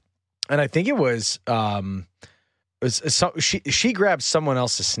I think it was she grabbed someone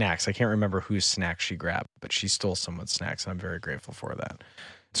else's snacks. I can't remember whose snacks she grabbed, but she stole someone's snacks. And I'm very grateful for that.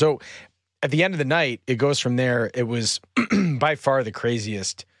 So at the end of the night, it goes from there. It was by far the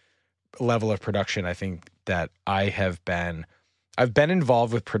craziest level of production I think that I've been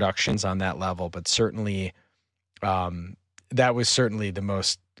involved with productions on that level, but certainly that was certainly the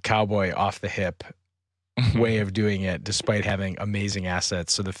most cowboy off the hip way of doing it, despite having amazing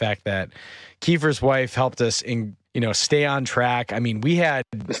assets. So the fact that Kiefer's wife helped us stay on track. I mean, we had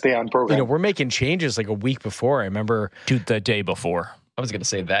the stay on program. You know, we're making changes like a week before. I remember, dude, the day before. I was going to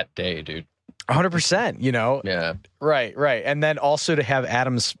say that day, dude. 100%, you know? Yeah. Right. And then also to have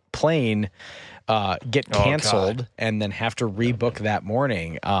Adam's plane get canceled and then have to rebook that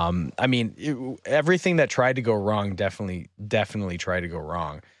morning. I mean, everything that tried to go wrong definitely tried to go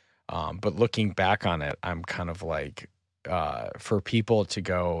wrong. But looking back on it, I'm kind of like, for people to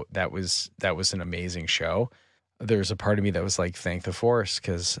go, that was an amazing show. There's a part of me that was like, thank the force,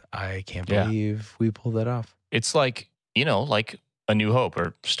 because I can't believe we pulled that off. It's like, you know, like A New Hope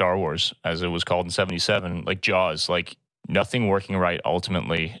or Star Wars, as it was called in 77, like Jaws, like nothing working right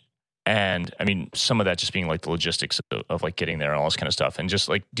ultimately. And I mean, some of that just being like the logistics of like getting there and all this kind of stuff. And just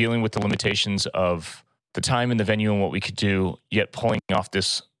like dealing with the limitations of the time and the venue and what we could do, yet pulling off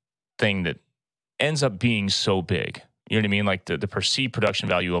this thing that ends up being so big. You know what I mean? Like the perceived production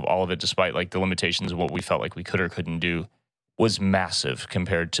value of all of it, despite like the limitations of what we felt like we could or couldn't do, was massive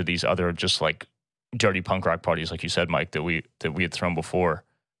compared to these other just like dirty punk rock parties, like you said, Mike, that we had thrown before.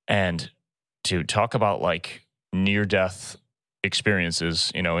 And to talk about like near death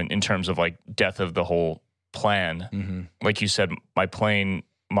experiences, you know, in terms of like death of the whole plan. Like you said, my plane,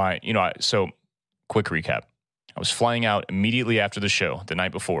 so quick recap. I was flying out immediately after the show, the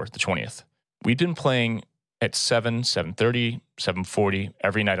night before, the 20th. We'd been playing at 7:30, 7:40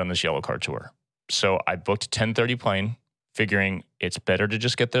 every night on this Yellow Card tour. So I booked a 10:30 plane, figuring it's better to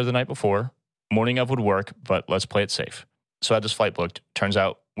just get there the night before. Morning of would work, but let's play it safe. So I had this flight booked. Turns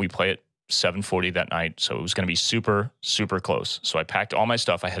out we play at 7:40 that night, so it was going to be super, super close. So I packed all my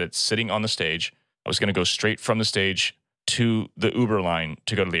stuff. I had it sitting on the stage. I was going to go straight from the stage to the Uber line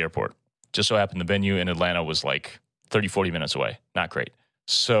to go to the airport. Just so happened the venue in Atlanta was like 30, 40 minutes away. Not great.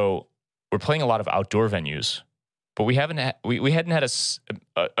 So we're playing a lot of outdoor venues, but we hadn't had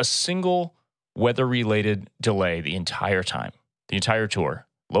a single weather-related delay the entire time, the entire tour.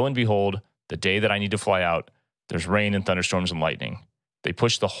 Lo and behold, the day that I need to fly out, there's rain and thunderstorms and lightning. They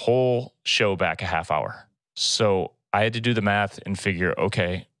pushed the whole show back a half hour. So I had to do the math and figure,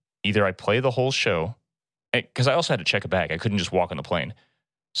 okay, either I play the whole show, because I also had to check a bag. I couldn't just walk on the plane.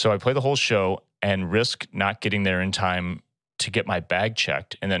 So I play the whole show and risk not getting there in time to get my bag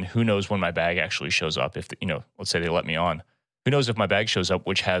checked. And then who knows when my bag actually shows up. If, let's say they let me on. Who knows if my bag shows up,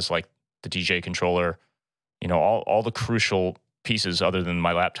 which has like the DJ controller, all the crucial pieces other than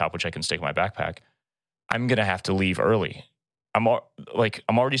my laptop, which I can stick in my backpack. I'm going to have to leave early. I'm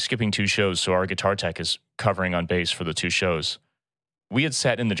already skipping 2 shows, so our guitar tech is covering on bass for the 2 shows. We had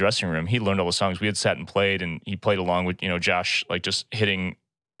sat in the dressing room. He learned all the songs. We had sat and played, and he played along with, Josh, like just hitting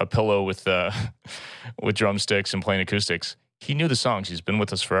a pillow with with drumsticks and playing acoustics. He knew the songs. He's been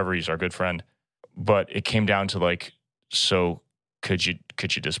with us forever. He's our good friend. But it came down to like, so could you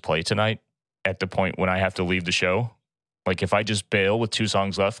just play tonight at the point when I have to leave the show? Like if I just bail with 2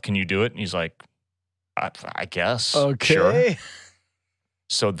 songs left, can you do it? And he's like, I guess. Okay. Sure.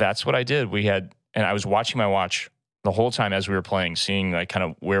 So that's what I did. And I was watching my watch the whole time as we were playing, seeing like kind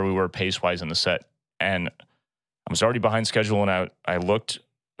of where we were pace-wise in the set. And I was already behind schedule, and I looked,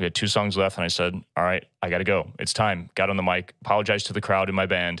 we had 2 songs left, and I said, all right, I got to go. It's time. Got on the mic, apologized to the crowd in my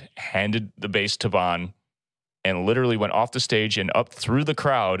band, handed the bass to Bon, and literally went off the stage and up through the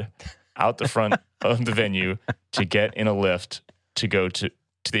crowd, out the front of the venue to get in a lift to go to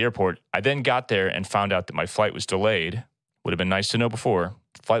the airport. I then got there and found out that my flight was delayed. Would have been nice to know before.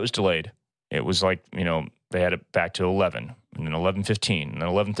 Flight was delayed. It was like, they had it back to 11, and then 11:15, and then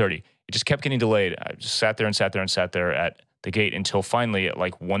 11:30. It just kept getting delayed. I just sat there at the gate until finally at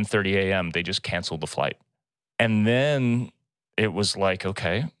like 1:30 a.m. they just canceled the flight. And then it was like,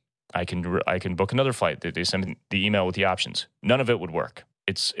 okay, I can book another flight. They sent me the email with the options. None of it would work.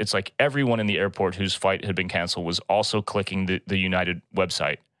 It's like everyone in the airport whose flight had been canceled was also clicking the United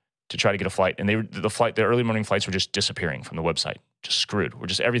website to try to get a flight. And the early morning flights were just disappearing from the website. Just screwed.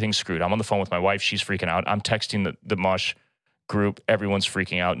 Everything's screwed. I'm on the phone with my wife. She's freaking out. I'm texting the Mosh group. Everyone's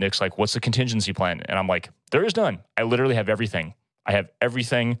freaking out. Nick's like, what's the contingency plan? And I'm like, there is none. I literally have everything. I have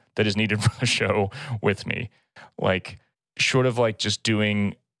everything that is needed for the show with me. Like, short of like just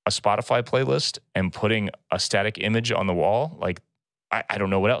doing a Spotify playlist and putting a static image on the wall, like, I don't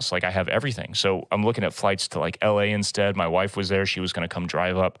know what else. Like, I have everything. So I'm looking at flights to like LA instead. My wife was there. She was going to come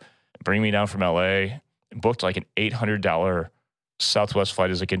drive up, bring me down from LA. Booked like an $800 Southwest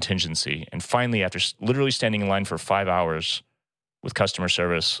flight as a contingency. And finally, after literally standing in line for 5 hours with customer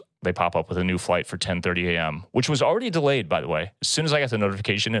service, they pop up with a new flight for 10:30 a.m., which was already delayed, by the way. As soon as I got the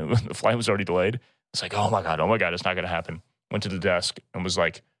notification, the flight was already delayed. It's like, oh my God, it's not going to happen. Went to the desk and was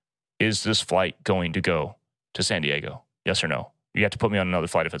like, is this flight going to go to San Diego? Yes or no? You have to put me on another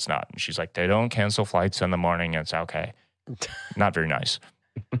flight if it's not. And she's like, they don't cancel flights in the morning. It's okay. Not very nice.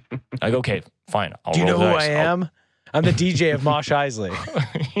 I go, okay, fine. Do you know who I am? I'm the DJ of Mosh Eisley.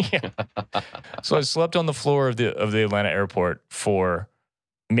 Yeah. So I slept on the floor of the Atlanta airport for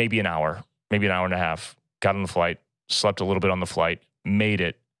maybe an hour and a half. Got on the flight, slept a little bit on the flight, made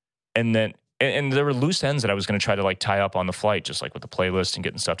it. And then, and there were loose ends that I was going to try to like tie up on the flight, just like with the playlist and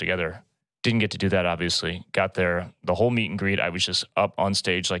getting stuff together. Didn't get to do that, obviously. Got there, the whole meet and greet, I was just up on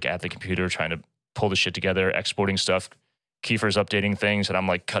stage, like at the computer, trying to pull the shit together, exporting stuff. Kiefer's updating things, and I'm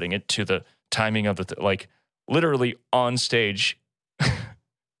like cutting it to the timing of like literally on stage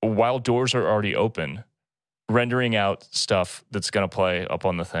while doors are already open, rendering out stuff that's going to play up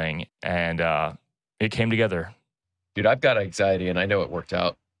on the thing. And it came together. Dude, I've got anxiety, and I know it worked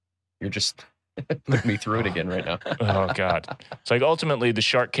out. You're just putting me through it again right now. Oh, God. It's like ultimately the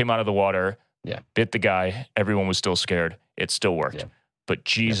shark came out of the water, bit the guy. Everyone was still scared. It still worked. Yeah. But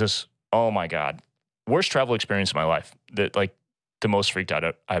Jesus, oh, my God. Worst travel experience of my life. Like the most freaked out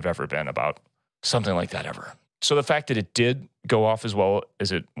I've ever been about something like that ever. So the fact that it did go off as well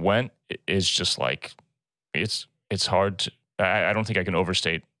as it went is just like, it's hard to, I don't think I can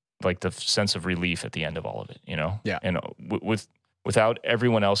overstate like the sense of relief at the end of all of it, Yeah. And without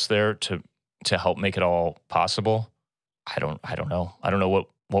everyone else there to help make it all possible, I don't know. I don't know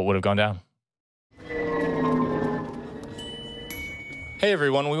what would have gone down. Hey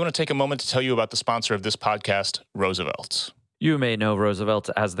everyone, we want to take a moment to tell you about the sponsor of this podcast, Roosevelt's. You may know Roosevelt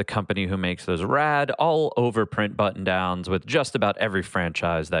as the company who makes those rad, all-over print button-downs with just about every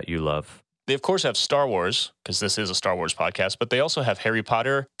franchise that you love. They, of course, have Star Wars, because this is a Star Wars podcast, but they also have Harry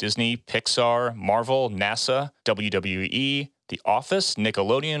Potter, Disney, Pixar, Marvel, NASA, WWE, The Office,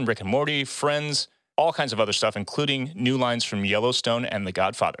 Nickelodeon, Rick and Morty, Friends, all kinds of other stuff, including new lines from Yellowstone and The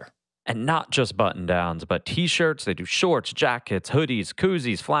Godfather. And not just button-downs, but t-shirts. They do shorts, jackets, hoodies,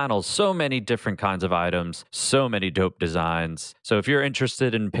 koozies, flannels, so many different kinds of items, so many dope designs. So if you're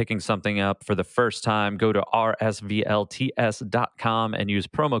interested in picking something up for the first time, go to rsvlts.com and use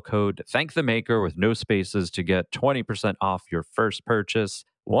promo code ThankTheMaker with no spaces to get 20% off your first purchase.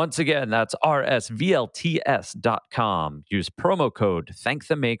 Once again, that's rsvlts.com. Use promo code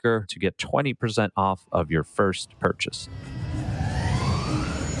ThankTheMaker to get 20% off of your first purchase.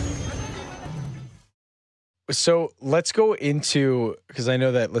 So let's go into, because I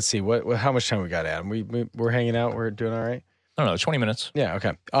know that, let's see, how much time we got, Adam? We're hanging out. We're doing all right? I don't know, 20 minutes, Yeah.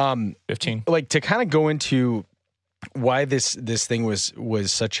 Okay. 15. Like to kind of go into why this thing was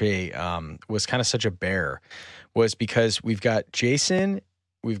such a was kind of such a bear was because we've got Jason,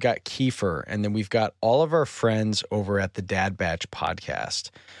 we've got Kiefer, and then we've got all of our friends over at the Dad Batch podcast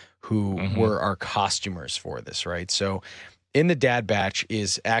who were our costumers for this, right? So in the Dad Batch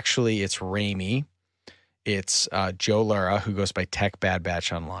is actually it's Ramey, it's Joe Lara, who goes by Tech Bad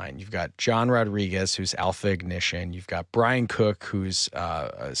Batch online. You've got John Rodriguez, who's Alpha Ignition. You've got Brian Cook, who's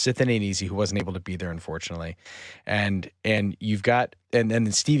Sith and Ain't Easy, who wasn't able to be there, unfortunately. And you've got, and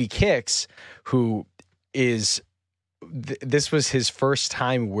then Stevie Kicks, who is, this was his first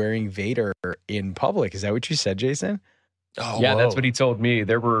time wearing Vader in public. Is that what you said, Jason? Oh, Yeah, that's whoa. what he told me.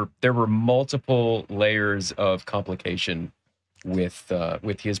 There were multiple layers of complication with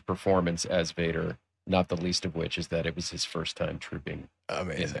his performance as Vader. Not the least of which is that it was his first time trooping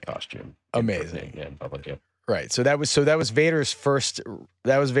in the costume. Amazing. In public. Yeah. Right. So that was Vader's first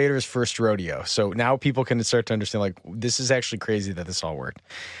rodeo. So now people can start to understand, like, this is actually crazy that this all worked.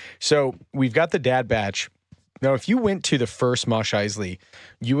 So we've got the Dad Batch. Now, if you went to the first Mosh Eisley,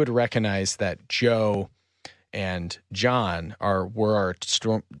 you would recognize that Joe and John were our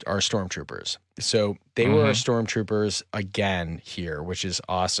stormtroopers. So they were our stormtroopers again here, which is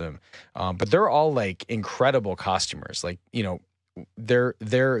awesome. But they're all like incredible costumers. Like, you know,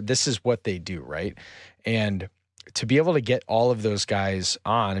 this is what they do, right? And to be able to get all of those guys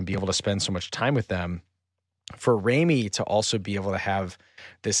on and be able to spend so much time with them, for Ramey to also be able to have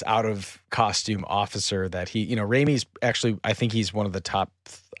this out of costume officer that he, you know, Ramey's actually, I think he's one of the top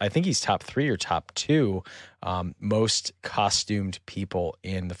 3 or top 2 most costumed people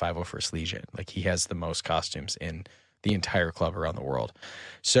in the 501st Legion. Like he has the most costumes in the entire club around the world.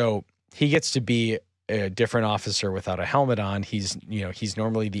 So he gets to be a different officer without a helmet on. He's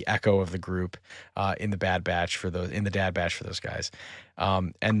normally the echo of the group in the Dad Batch for those guys.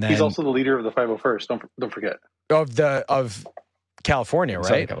 And then he's also the leader of the 501st. Don't forget of California, right?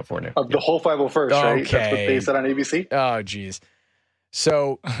 Southern California. Of the whole 501st, right? Okay. That's what they said on ABC. Oh, geez.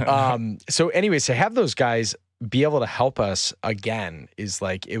 So, anyways, to have those guys be able to help us again is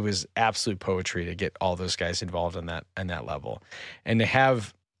like, it was absolute poetry to get all those guys involved in that level, and to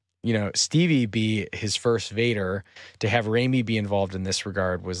have, you know, Stevie be his first Vader, to have Ramey be involved in this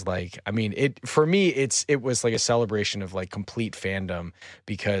regard was like, I mean, for me, it was like a celebration of like complete fandom,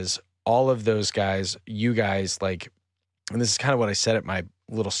 because all of those guys, you guys, like, and this is kind of what I said at my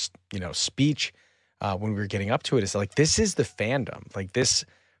little, you know, speech when we were getting up to it, is like, this is the fandom. Like this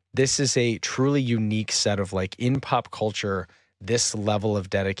is a truly unique set of, like, in pop culture, this level of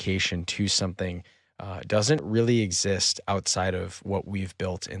dedication to something doesn't really exist outside of what we've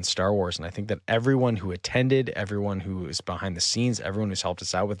built in Star Wars. And I think that everyone who attended, everyone who is behind the scenes, everyone who's helped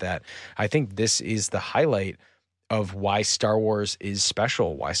us out with that, I think this is the highlight of why Star Wars is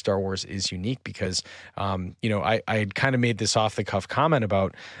special, why Star Wars is unique. Because, you know, I had kind of made this off the cuff comment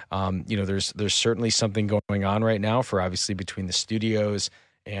about, you know, there's certainly something going on right now for, obviously, between the studios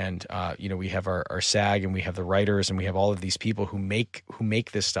and, you know, we have our SAG, and we have the writers, and we have all of these people who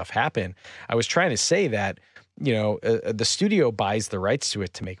make this stuff happen. I was trying to say that, you know, the studio buys the rights to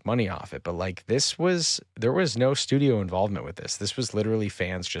it to make money off it. But like, there was no studio involvement with this. This was literally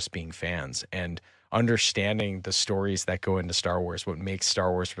fans just being fans and understanding the stories that go into Star Wars, what makes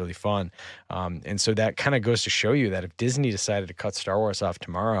Star Wars really fun. And so that kind of goes to show you that if Disney decided to cut Star Wars off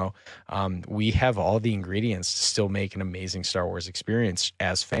tomorrow, we have all the ingredients to still make an amazing Star Wars experience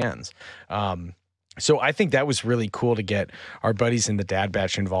as fans. So I think that was really cool to get our buddies in the Dad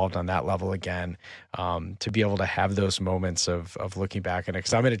Batch involved on that level again, to be able to have those moments of looking back on it.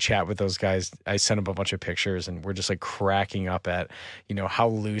 Because I'm in a chat with those guys. I sent them a bunch of pictures, and we're just like cracking up at, you know, how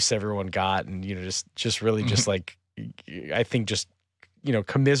loose everyone got, and, you know, just really just like, I think just, you know,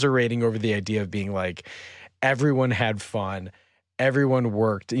 commiserating over the idea of being like, everyone had fun, everyone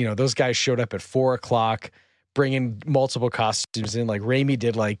worked. You know, those guys showed up at 4:00, bringing multiple costumes in. Like Ramey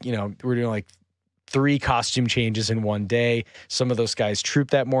did, like, you know, we're doing like 3 costume changes in one day. Some of those guys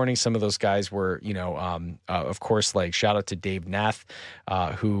trooped that morning. Some of those guys were, you know, of course, like, shout out to Dave Nath,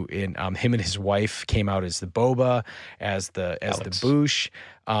 who in him and his wife came out as the Boba, as the Boosh.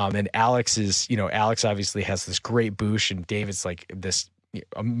 And Alex is, you know, Alex obviously has this great Boosh, and David's like this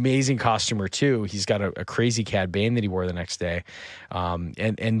amazing costumer too. He's got a crazy Cad Bane that he wore the next day.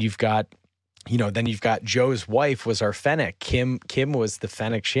 And you've got, you know, then you've got Joe's wife was our Fennec. Kim was the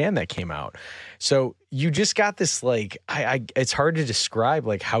Fennec Shan that came out. So you just got this, like, it's hard to describe,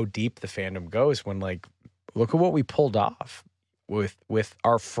 like, how deep the fandom goes when, like, look at what we pulled off with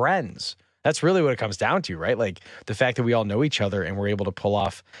our friends. That's really what it comes down to, right? Like, the fact that we all know each other and we're able to pull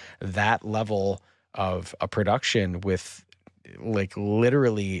off that level of a production with like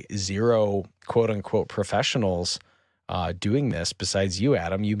literally zero quote unquote professionals doing this besides you,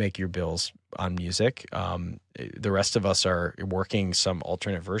 Adam. You make your bills on music. The rest of us are working some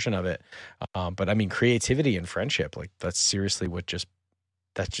alternate version of it. But I mean, creativity and friendship, like that's seriously what just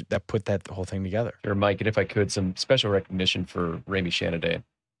that put that whole thing together. Sure, Mike, and if I could, some special recognition for Ramy Shanaday.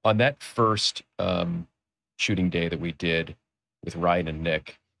 On that first shooting day that we did with Ryan and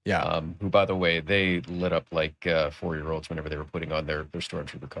Nick, who, by the way, they lit up like 4-year-olds whenever they were putting on their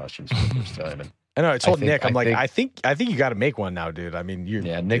Stormtrooper costumes for the first time. And I know. I told Nick, I think you got to make one now, dude. I mean,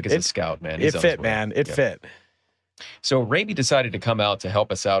 Nick is a scout, man. It fit, man. It fit. So Ramy decided to come out to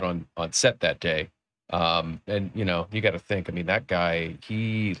help us out on set that day. And you got to think, I mean, that guy,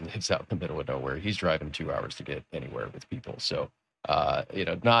 he lives out in the middle of nowhere. He's driving 2 hours to get anywhere with people. So,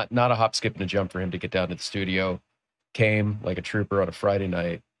 not a hop, skip, and a jump for him to get down to the studio. Came like a trooper on a Friday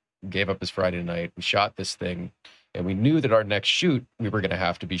night, gave up his Friday night. We shot this thing, and we knew that our next shoot, we were going to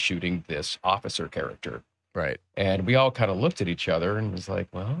have to be shooting this officer character. Right. And we all kind of looked at each other and was like,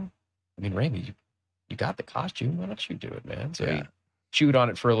 well, I mean, Ramy, you got the costume. Why don't you do it, man? So he chewed on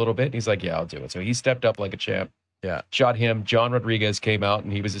it for a little bit, and he's like, yeah, I'll do it. So he stepped up like a champ. Yeah. Shot him. John Rodriguez came out,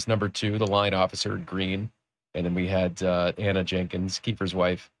 and he was his number 2, the line officer, green. And then we had Anna Jenkins, Kiefer's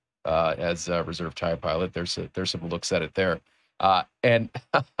wife, as a reserve TIE pilot. There's some looks at it there. And,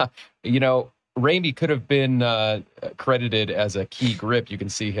 Ramy could have been credited as a key grip. You can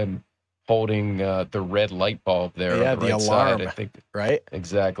see him holding the red light bulb there. Yeah, on the the right alarm, side, I think. Right?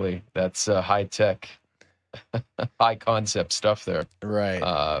 Exactly. That's high-tech, high-concept stuff there.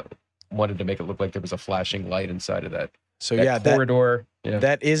 Right. Wanted to make it look like there was a flashing light inside of that. So that corridor.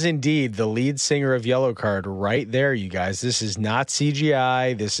 That is indeed the lead singer of Yellow Card right there, you guys. This is not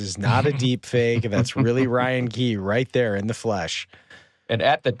CGI. This is not a deep fake. That's really Ryan Key right there in the flesh. And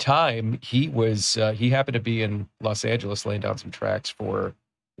at the time, he was he happened to be in Los Angeles laying down some tracks for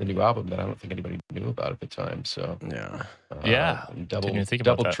the new album that I don't think anybody knew about at the time. So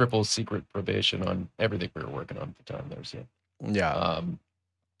double, triple secret probation on everything we were working on at the time.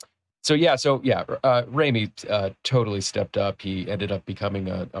 Ramy totally stepped up. He ended up becoming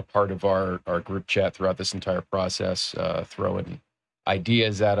a part of our group chat throughout this entire process, throwing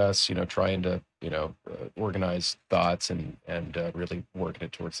ideas at us, trying to, organize thoughts and really working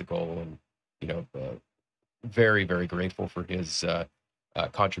it towards the goal. And, very, very grateful for his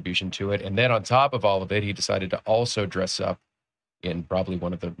contribution to it. And then on top of all of it, he decided to also dress up in probably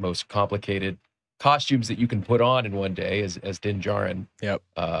one of the most complicated costumes that you can put on in one day as Din Djarin. Yep.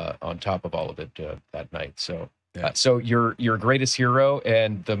 On top of all of it that night. So, so your greatest hero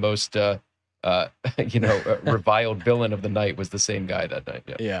and the most reviled villain of the night was the same guy that night.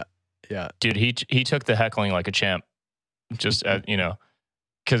 Yeah. Dude, he took the heckling like a champ. Just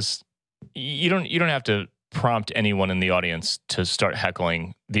because you don't have to prompt anyone in the audience to start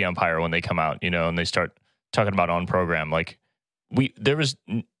heckling the Empire when they come out, and they start talking about on program. Like there was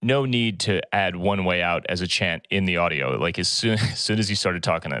no need to add One Way Out as a chant in the audio. Like as soon as he started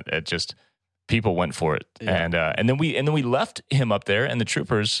talking it just people went for it. Yeah. And then we left him up there and the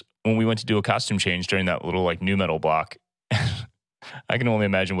troopers when we went to do a costume change during that little like new metal block. I can only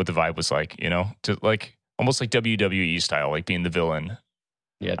imagine what the vibe was like, to like almost like WWE style, like being the villain.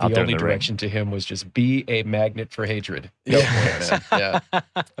 Yeah, the only direction to him was just be a magnet for hatred. I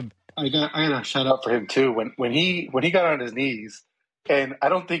got a shout out for him too. When he got on his knees, and I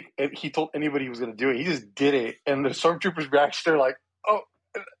don't think he told anybody he was going to do it. He just did it, and the stormtroopers reaction, they're like, "Oh,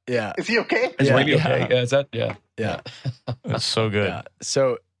 yeah, is he okay? Is Ramy okay? Yeah, is that yeah? That's so good." Yeah.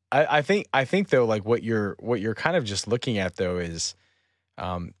 So I think though, like what you're kind of just looking at though is,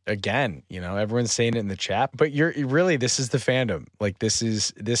 again, everyone's saying it in the chat, but you're really, this is the fandom. Like this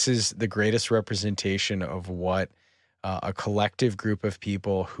is the greatest representation of what a collective group of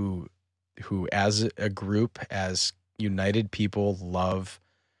people who as a group, as united people, love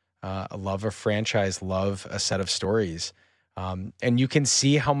a franchise, love a set of stories. And you can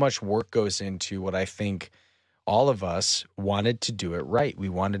see how much work goes into what I think all of us wanted to do it right. We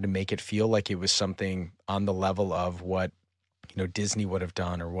wanted to make it feel like it was something on the level of what, Disney would have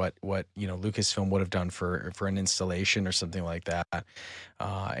done or what Lucasfilm would have done for an installation or something like that.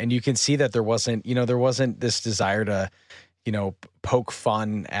 And you can see that there wasn't this desire to, poke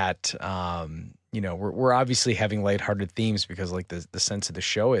fun at, we're obviously having lighthearted themes because like the sense of the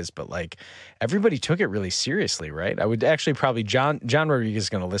show is, but like everybody took it really seriously, right? I would actually probably John Rodriguez is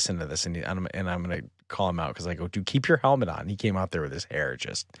going to listen to this and I'm going to call him out because I go, dude, keep your helmet on. He came out there with his hair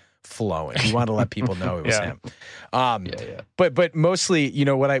just flowing. He wanted to let people know it was him. But mostly,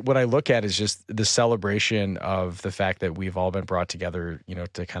 what I look at is just the celebration of the fact that we've all been brought together,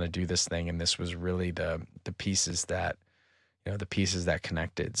 to kind of do this thing. And this was really the pieces that, the pieces that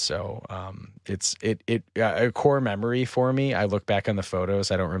connected. So it's a core memory for me. I look back on the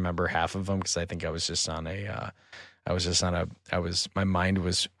photos. I don't remember half of them because I think I was just on a my mind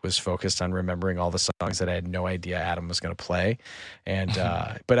was focused on remembering all the songs that I had no idea Adam was going to play. And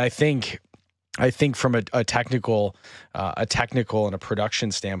but I think from a technical and a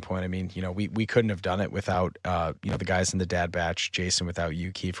production standpoint, I mean, we couldn't have done it without the guys in the Dad Batch, Jason without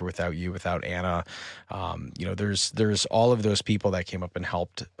you, Kiefer without you, without Anna. There's all of those people that came up and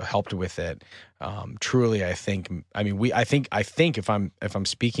helped with it. Truly, I think if I'm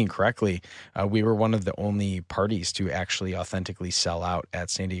speaking correctly, we were one of the only parties to actually authentically sell out at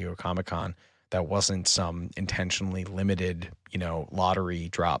San Diego Comic-Con. That wasn't some intentionally limited, lottery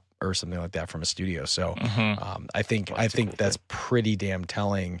drop or something like that from a studio. So I think that's pretty damn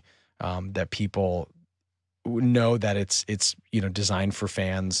telling, that people know that it's designed for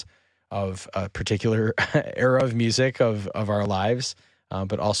fans of a particular era of music of our lives,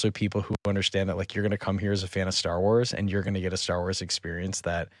 but also people who understand that, like, you're going to come here as a fan of Star Wars and you're going to get a Star Wars experience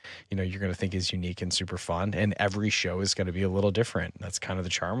that you're going to think is unique and super fun, and every show is going to be a little different. That's kind of the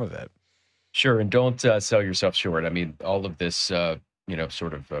charm of it. Sure, and don't sell yourself short. I mean, all of this,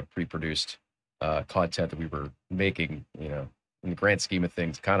 sort of pre-produced content that we were making, in the grand scheme of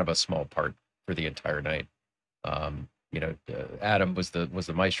things, kind of a small part for the entire night. Adam was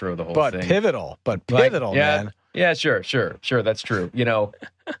the maestro of the whole thing. But pivotal, man. Yeah, sure, that's true.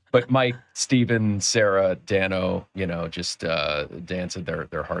 But Mike, Steven, Sarah, Dano, just dancing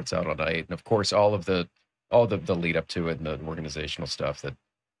their hearts out all night, and of course all the lead up to it and the organizational stuff that.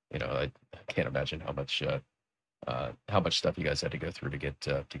 I can't imagine how much stuff you guys had to go through to get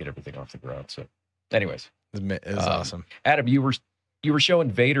everything off the ground. So, anyways, it was awesome. Adam, you were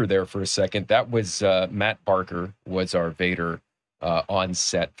showing Vader there for a second. That was Matt Barker was our Vader on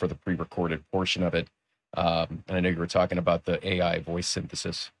set for the pre-recorded portion of it. And I know you were talking about the AI voice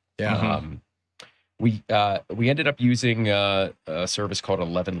synthesis. Yeah. We ended up using a service called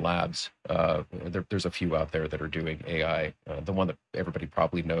 11 Labs. There's a few out there that are doing AI. The one that everybody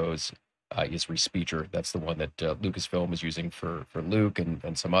probably knows is Respeecher. That's the one that Lucasfilm is using for Luke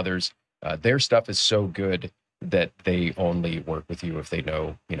and some others. Their stuff is so good that they only work with you if they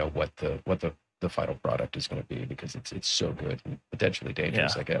know what the final product is going to be, because it's so good and potentially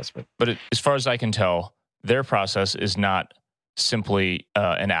dangerous, I guess. But as far as I can tell, their process is not simply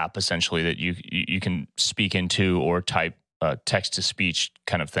an app essentially that you can speak into or type text to speech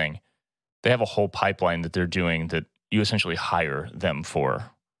kind of thing. They have a whole pipeline that they're doing that you essentially hire them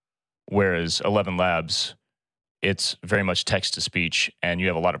for. Whereas 11 Labs, it's very much text to speech, and you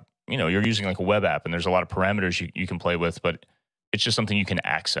have a lot of, you're using like a web app, and there's a lot of parameters you can play with, but it's just something you can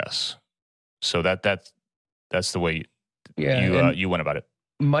access. So that's the way you went about it.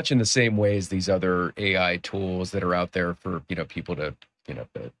 Much in the same way as these other AI tools that are out there for people to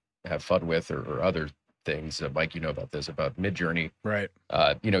have fun with or other things. Mike, about this, about Midjourney, right?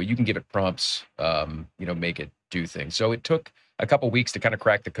 You can give it prompts, make it do things. So it took a couple weeks to kind of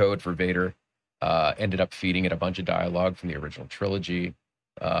crack the code for Vader. Ended up feeding it a bunch of dialogue from the original trilogy.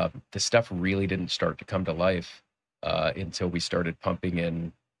 The stuff really didn't start to come to life until we started pumping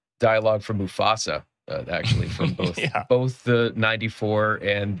in dialogue from Mufasa. Actually, from both the 94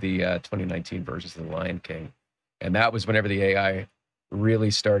 and the 2019 versions of The Lion King. And that was whenever the AI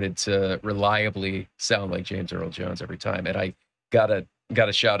really started to reliably sound like James Earl Jones every time. And I gotta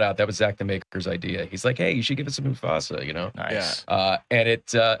shout out, that was Zach the Maker's idea. He's like, hey, you should give us a Mufasa, Nice. And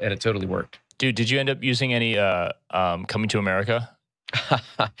it totally worked. Dude, did you end up using any Coming to America?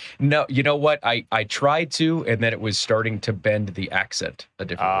 No, you know what? I tried to, and then it was starting to bend the accent a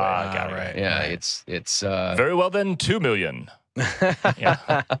different way. I got it. Right. Yeah, right. it's very well then, 2 million.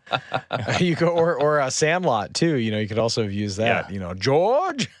 You go or Sandlot too. You could also have used that. Yeah.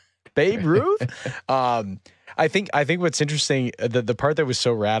 George, Babe Ruth. I think what's interesting, the part that was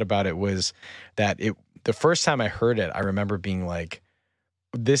so rad about it was that the first time I heard it, I remember being like,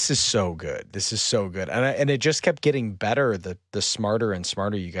 this is so good. This is so good. And it just kept getting better the smarter and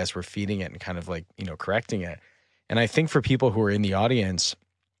smarter you guys were feeding it and kind of like, correcting it. And I think for people who are in the audience,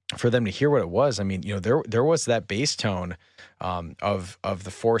 for them to hear what it was, I mean, there was that bass tone of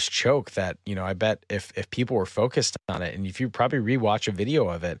the forced choke that, I bet if people were focused on it, and if you probably rewatch a video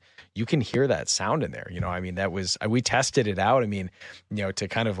of it, you can hear that sound in there. I mean, that was, we tested it out. I mean, to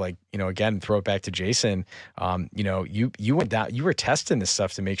kind of like, again, throw it back to Jason, you went down, you were testing this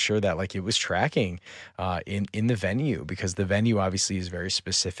stuff to make sure that like it was tracking in the venue, because the venue obviously is very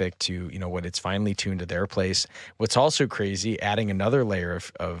specific to, what it's finely tuned to their place. What's also crazy, adding another layer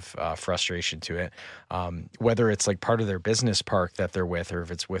of frustration to it, whether it's like part of their business park that they're with, or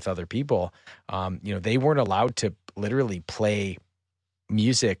if it's with other people, they weren't allowed to literally play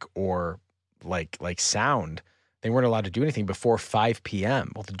music or like sound. They weren't allowed to do anything before 5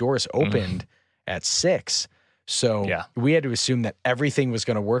 p.m. Well, the doors opened at 6. So we had to assume that everything was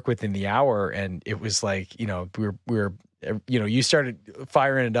going to work within the hour. And it was like, we were, you started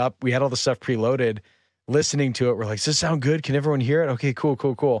firing it up. We had all the stuff preloaded, listening to it. We're like, does this sound good? Can everyone hear it? Okay,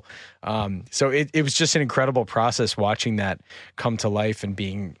 cool. So it was just an incredible process watching that come to life and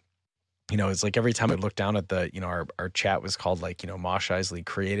being, it's like every time I look down at the, our chat was called like, Mosh Eisley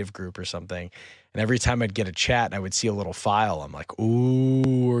Creative Group or something. And every time I'd get a chat and I would see a little file, I'm like,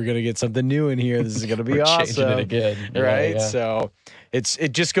 ooh, we're going to get something new in here. This is going to be awesome. Changing it again. Right. Yeah. So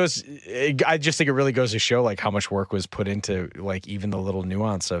it just goes, I just think it really goes to show like how much work was put into like even the little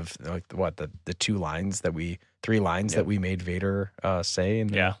nuance of like the 3 lines that we made Vader say in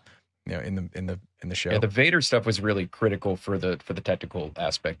the, in the show. Yeah, the Vader stuff was really critical for the technical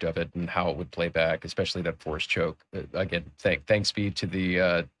aspect of it and how it would play back, especially that force choke. Again, thanks be to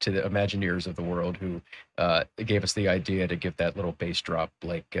the Imagineers of the world who gave us the idea to give that little bass drop,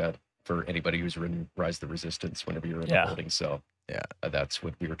 like for anybody who's written Rise of the Resistance whenever you're in the holding cell. Yeah, that's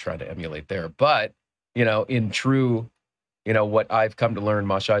what we were trying to emulate there. But in true, what I've come to learn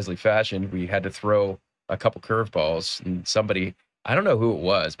Mosh Eisley fashion, we had to throw a couple curveballs, and somebody, I don't know who it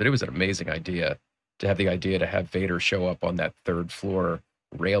was, but it was an amazing idea to have Vader show up on that 3rd floor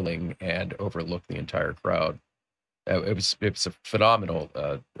railing and overlook the entire crowd. It was a phenomenal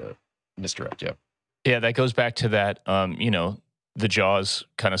misdirect. Yeah, that goes back to that, the Jaws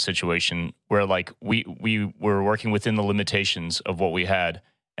kind of situation where like we were working within the limitations of what we had,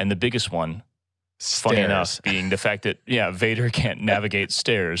 and the biggest one, funny enough, being the fact that Vader can't navigate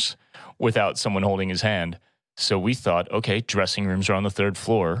stairs without someone holding his hand. So we thought, okay, dressing rooms are on the 3rd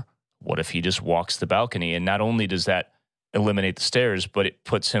floor. What if he just walks the balcony? And not only does that eliminate the stairs, but it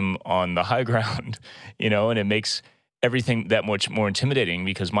puts him on the high ground, and it makes everything that much more intimidating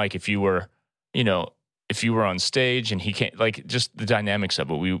because, Mike, if you were on stage and he can't, like, just the dynamics of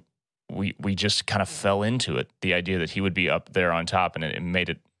it, we just kind of fell into it. The idea that he would be up there on top, and it made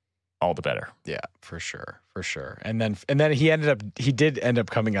it all the better. Yeah, for sure. And then he did end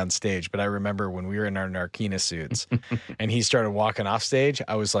up coming on stage, but I remember when we were in our Narkina suits and he started walking off stage,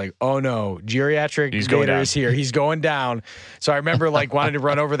 I was like, oh no, geriatric Vader is here. He's going down. So I remember like wanting to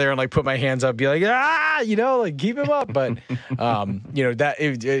run over there and like put my hands up, be like, like keep him up. But,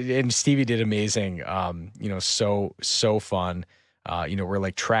 and Stevie did amazing. So fun. We're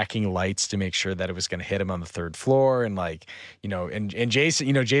like tracking lights to make sure that it was going to hit him on the 3rd floor. And like, and Jason,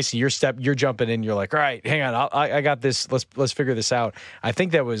 you're jumping in, you're like, all right, hang on. I got this. Let's figure this out. I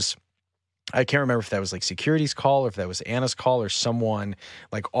think I can't remember if that was like security's call or if that was Anna's call or someone,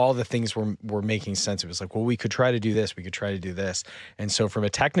 like all the things were making sense. It was like, well, we could try to do this. We could try to do this. And so from a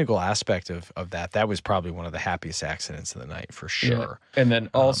technical aspect of that was probably one of the happiest accidents of the night for sure. Yeah. And then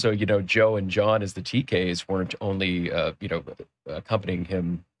also, Joe and John as the TKs weren't only, accompanying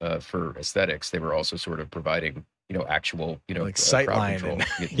him for aesthetics. They were also sort of providing, actual, like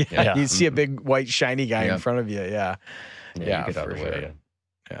sightline. You see a big white shiny guy in front of you. Yeah. Yeah, for sure. Way,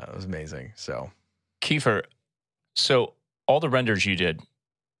 Yeah, it was amazing. So, Kiefer, so all the renders you did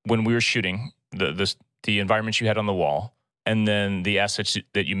when we were shooting, the environments you had on the wall, and then the assets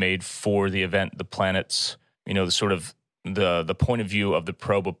that you made for the event, the planets, the sort of the point of view of the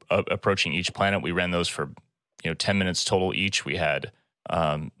probe approaching each planet. We ran those for 10 minutes total each. We had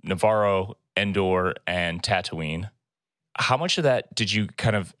Navarro, Endor, and Tatooine. How much of that did you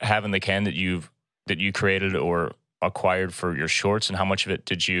kind of have in the can that you created or acquired for your shorts, and how much of it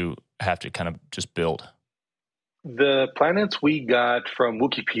did you have to kind of just build? The planets we got from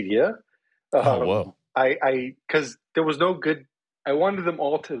Wikipedia. Whoa! Because there was no good. I wanted them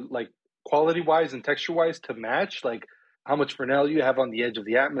all to like quality wise and texture wise to match, like how much Vernell you have on the edge of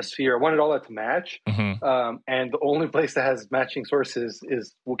the atmosphere. I wanted all that to match. Mm-hmm. And the only place that has matching sources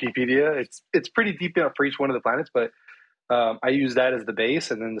is Wikipedia. It's pretty deep enough for each one of the planets, but I use that as the base,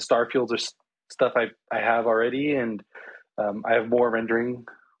 and then the star fields are stuff I have already, and I have more rendering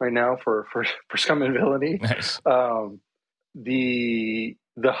right now for Scum and Villainy. Nice. The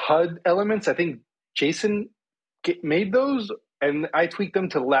HUD elements, I think Jason made those, and I tweaked them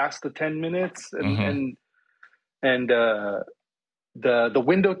to last the 10 minutes, and the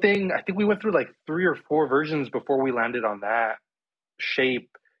window thing, I think we went through like 3 or 4 versions before we landed on that shape,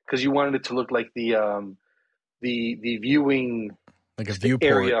 because you wanted it to look like the viewing like a viewport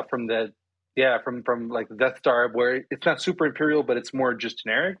area from the from like the Death Star, where it's not super imperial, but it's more just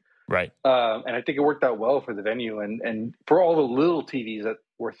generic. Right. And I think it worked out well for the venue, and for all the little TVs that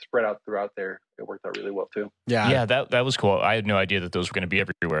were spread out throughout there, it worked out really well too. Yeah, that was cool. I had no idea that those were going to be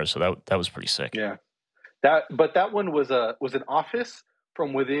everywhere, so that was pretty sick. Yeah. that one was an office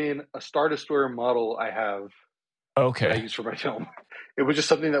from within a Star Destroyer model I have that I Okay. use for my film. It was just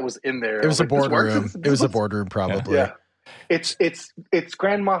something that was in there. It was a I like, "This works. boardroom. This It was a looks-" boardroom, probably. Yeah, it's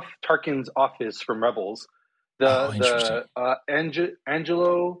Grand Moff Tarkin's office from Rebels. Oh, interesting.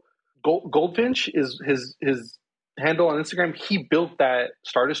 Angelo Goldfinch is his handle on Instagram. He built that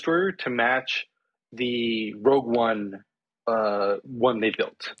Star Destroyer to match the Rogue One one they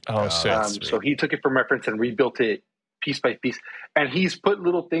built. Oh, sick. So he took it from reference and rebuilt it piece by piece. And he's put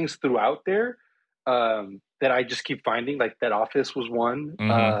little things throughout there that I just keep finding. Like that office was one.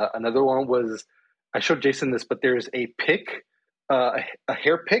 Another one was, I showed Jason this, but there's a pick, a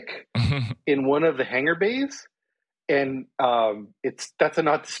hair pick in one of the hangar bays. And that's a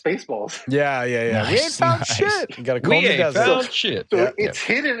nod to Spaceballs. Yeah. Nice, We ain't found nice. shit. You got to We comb the ain't desert. found shit. So it's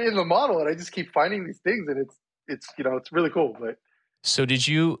hidden in the model, and I just keep finding these things, and it's really cool. But So did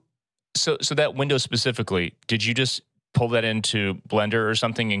you? So that window specifically, did you just pull that into Blender or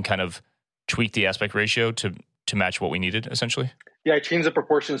something and kind of tweak the aspect ratio to match what we needed, essentially? yeah, I changed the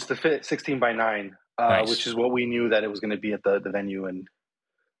proportions to fit 16:9, Nice. which is what we knew that it was going to be at the venue. And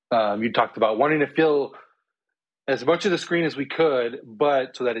you talked about wanting to fill as much of the screen as we could,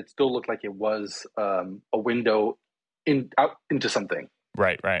 but so that it still looked like it was a window out into something.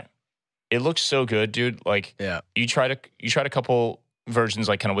 Right. It looks so good, dude. Like, Yeah. you tried a couple versions,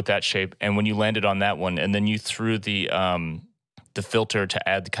 like kind of with that shape, and when you landed on that one, and then you threw the filter to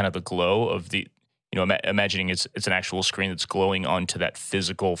add kind of the glow of the, imagining it's an actual screen that's glowing onto that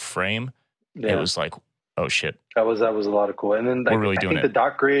physical frame. Yeah. It was like, oh shit. That was a lot of cool. And then We're really I doing think it. the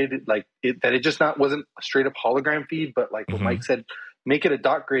dot grid, it just wasn't a straight up hologram feed, but like what Mike said, make it a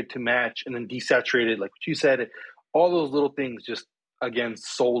dot grid to match, and then desaturate it, like what you said. All those little things just again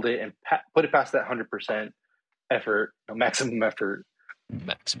sold it and put it past that 100% effort, maximum effort.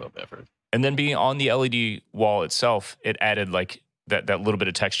 And then being on the LED wall itself, it added like that little bit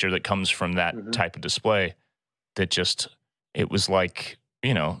of texture that comes from that type of display. That just, it was like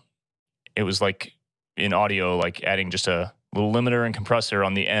in audio, like adding just a little limiter and compressor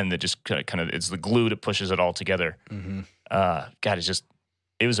on the end that just kind of it's the glue that pushes it all together. God,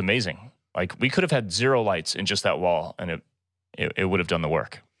 it was amazing. Like we could have had 0 lights in just that wall, and it would have done the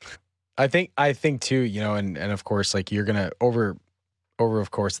work. I think too, and of course, like you're gonna over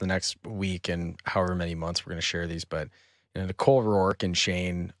of course the next week and however many months we're gonna share these, but Nicole Rourke and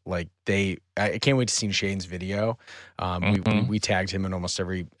Shane, like I can't wait to see Shane's video. We tagged him in almost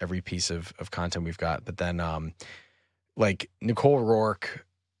every piece of content we've got, but then like Nicole Rourke,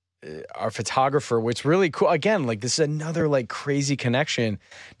 our photographer, which really cool. Again, like this is another like crazy connection.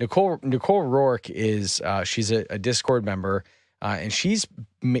 Nicole Rourke is she's a Discord member. And she's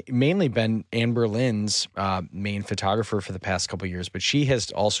mainly been Anne Boleyn's main photographer for the past couple of years, but she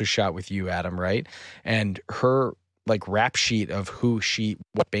has also shot with you, Adam, right? And her like rap sheet of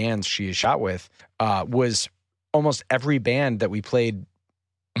what bands she has shot with was almost every band that we played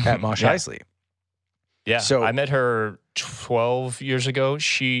at Mosh Eisley. Yeah. So I met her 12 years ago.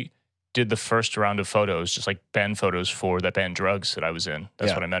 She did the first round of photos, just like band photos for that band Drugs that I was in.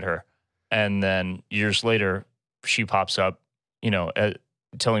 That's when I met her. And then years later, she pops up,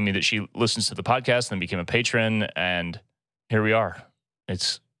 telling me that she listens to the podcast and then became a patron. And here we are.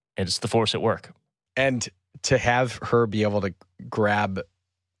 It's the force at work. And to have her be able to grab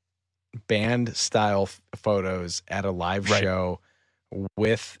band style photos at a live show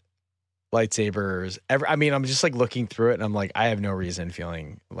with lightsabers. I'm just like looking through it and I'm like, I have no reason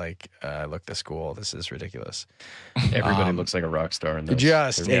feeling like I look this cool. This is ridiculous. Everybody looks like a rock star in this.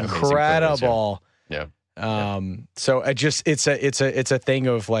 Just incredible. Yeah. So it's a thing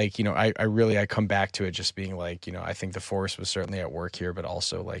of like, I come back to it just being like, I think the force was certainly at work here, but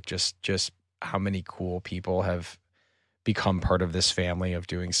also like just how many cool people have become part of this family of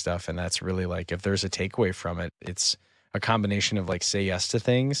doing stuff. And that's really like, if there's a takeaway from it, it's a combination of like say yes to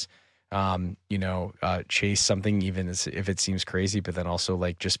things, chase something even if it seems crazy, but then also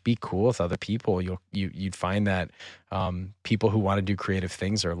like just be cool with other people. You'd find that people who want to do creative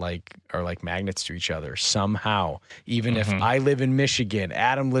things are like magnets to each other somehow. Even if I live in Michigan,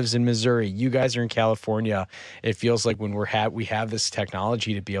 Adam lives in Missouri, you guys are in California, it feels like when we have this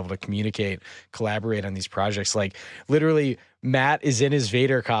technology to be able to communicate, collaborate on these projects. Like literally, Matt is in his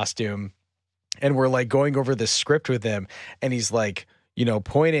Vader costume, and we're like going over the script with him, and he's like,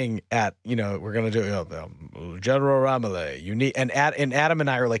 pointing at, we're going to do General Ramile. And Adam and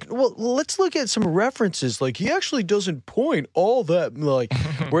I are like, well, let's look at some references. Like, he actually doesn't point all that. Like,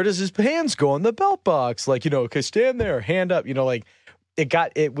 where does his hands go on the belt box? Like, okay, stand there, hand up. Like,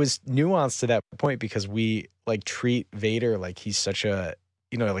 it was nuanced to that point because we like treat Vader like he's such a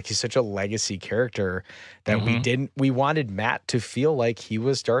like he's such a legacy character that we wanted Matt to feel like he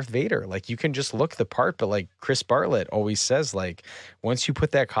was Darth Vader. Like, you can just look the part, but like Chris Bartlett always says, like, once you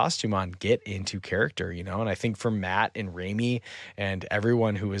put that costume on, get into character, and I think for Matt and Raimi and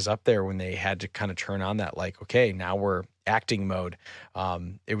everyone who was up there when they had to kind of turn on that, like, okay, now we're acting mode.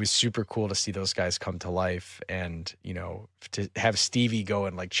 It was super cool to see those guys come to life, and to have Stevie go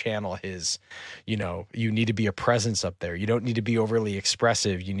and like channel his, you need to be a presence up there. You don't need to be overly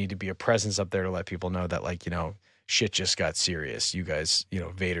expressive. You need to be a presence up there to let people know that, like, shit just got serious. You guys,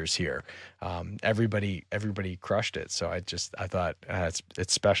 Vader's here. Everybody crushed it. So I thought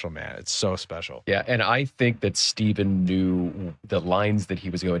it's special, man. It's so special. Yeah, and I think that Steven knew the lines that he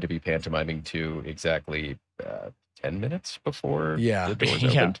was going to be pantomiming to exactly 10 minutes before the doors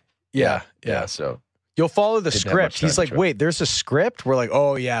opened. Yeah. So you'll follow the script. He's like, wait, there's a script? We're like,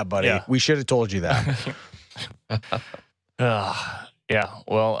 oh yeah, buddy. Yeah. We should have told you that. Yeah.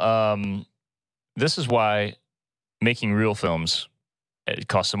 Well, this is why making real films, it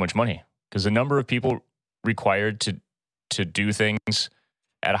costs so much money, because the number of people required to do things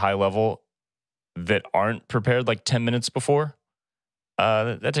at a high level that aren't prepared like 10 minutes before,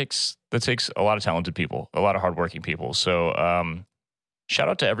 that takes a lot of talented people, a lot of hardworking people. So shout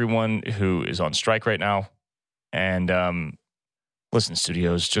out to everyone who is on strike right now. And listen,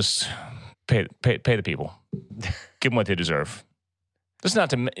 studios, just pay the people. Give them what they deserve. This is not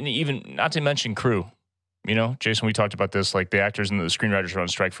to mention crew. Jason, we talked about this, like the actors and the screenwriters are on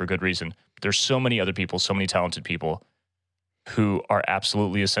strike for a good reason. There's so many other people, so many talented people who are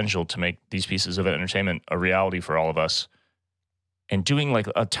absolutely essential to make these pieces of entertainment a reality for all of us. And doing like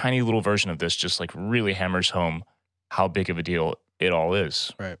a tiny little version of this just like really hammers home how big of a deal it all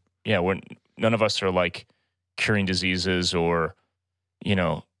is. Right. Yeah, none of us are like curing diseases or,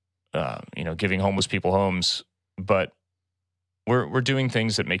 giving homeless people homes, but we're doing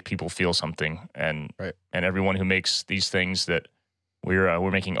things that make people feel something, and everyone who makes these things that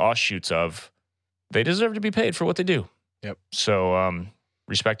we're making offshoots of, they deserve to be paid for what they do. Yep. So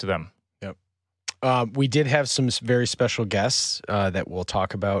respect to them. Yep. We did have some very special guests that we'll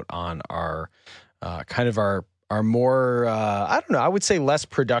talk about on our kind of our more I don't know, I would say less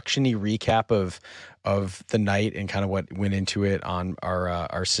production-y recap of the night and kind of what went into it on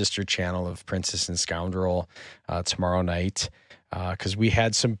our sister channel of Princess and Scoundrel tomorrow night. Because we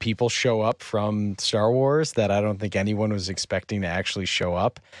had some people show up from Star Wars that I don't think anyone was expecting to actually show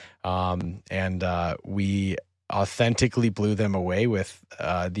up. And we authentically blew them away with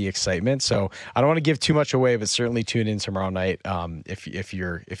the excitement. So I don't want to give too much away, but certainly tune in tomorrow night if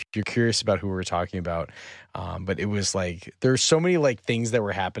you're curious about who we're talking about. But it was like there's so many like things that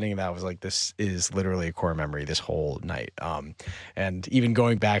were happening that I was like, this is literally a core memory this whole night. And even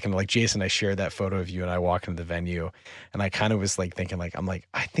going back and like Jason, I shared that photo of you and I walk into the venue, and I kind of was like thinking like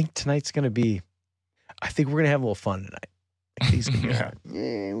I think tonight's gonna be, I think we're gonna have a little fun tonight. Like, these gonna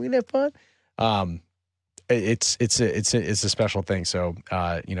be we're gonna have fun. It's a special thing. So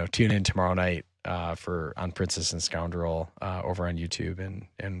tune in tomorrow night on Princess and Scoundrel over on YouTube,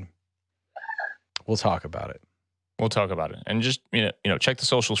 and we'll talk about it. We'll talk about it, and just check the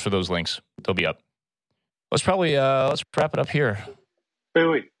socials for those links. They'll be up. Let's wrap it up here.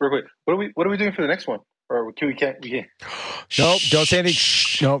 Wait, real quick. What are we doing for the next one? Or we can't. Nope, don't say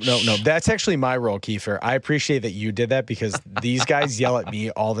anything. No. That's actually my role, Kiefer. I appreciate that you did that, because these guys yell at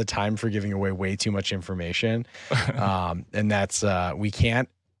me all the time for giving away way too much information. And that's, we can't.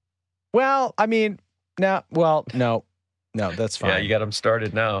 Well, I mean, no, that's fine. Yeah, you got them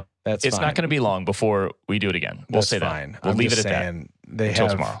started now. It's fine. Not going to be long before we do it again. We'll say fine. That. We'll leave it at that. Until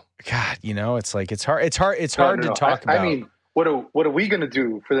tomorrow. God, it's like, it's hard to talk about. I mean, what are we going to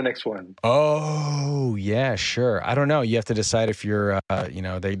do for the next one? Oh, yeah, sure. I don't know. You have to decide if you're,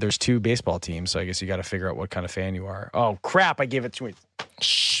 there's two baseball teams, so I guess you got to figure out what kind of fan you are. Oh, crap. I gave it to me.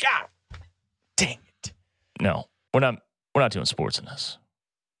 Shot. Dang it. No, we're not doing sports in this.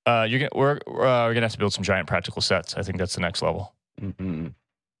 We're gonna have to build some giant practical sets. I think that's the next level. Mm-hmm.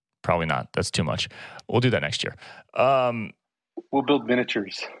 Probably not. That's too much. We'll do that next year. We'll build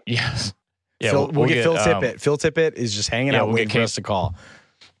miniatures. Yes. Yeah, we'll get Phil Tippett. Phil Tippett is just hanging out waiting for us to call.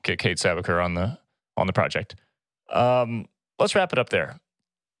 Get Kate Sabaker on the project. Let's wrap it up there.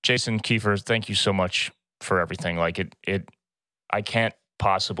 Jason, Kiefer, thank you so much for everything. Like I can't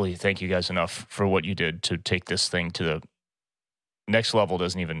possibly thank you guys enough for what you did to take this thing to the next level.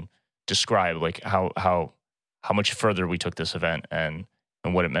 Doesn't even describe like how much further we took this event and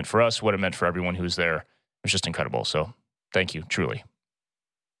what it meant for us, what it meant for everyone who was there. It was just incredible. So thank you, truly.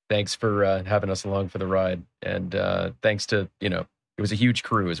 Thanks for having us along for the ride. And thanks to, it was a huge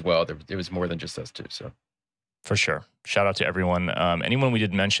crew as well. It was more than just us two. So For sure. Shout out to everyone. Anyone we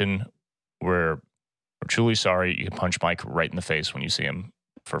didn't mention, we're truly sorry. You can punch Mike right in the face when you see him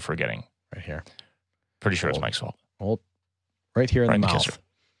for forgetting. Right here. Pretty sure it's Mike's fault. Right here in Right the in the mouth. kisser.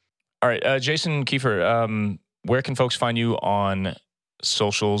 All right, Jason Kiefer, where can folks find you on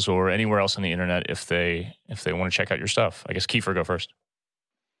socials or anywhere else on the internet if they want to check out your stuff? I guess Kiefer, go first.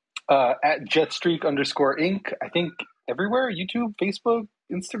 At Jetstreak_Inc. I think everywhere: YouTube, Facebook,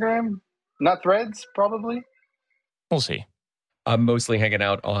 Instagram. Not Threads, probably. We'll see. I'm mostly hanging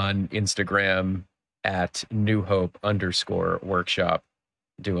out on Instagram at newhope_workshop,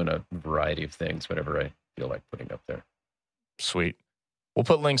 doing a variety of things, whatever I feel like putting up there. Sweet. We'll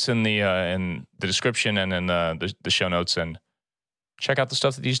put links in the description and in the show notes, and check out the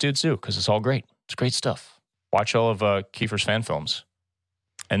stuff that these dudes do because it's all great. It's great stuff. Watch all of Kiefer's fan films.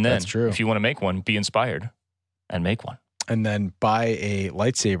 And then, That's true. if you want to make one, be inspired and make one. And then buy a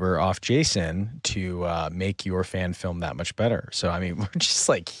lightsaber off Jason to make your fan film that much better. So, I mean, we're just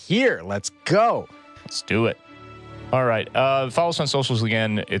like, here, let's go. Let's do it. All right. Follow us on socials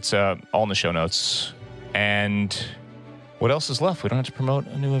again. It's all in the show notes. And what else is left? We don't have to promote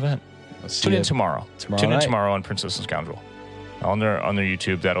a new event. Tune in tomorrow. Tune in tomorrow on Princess and Scoundrel. On their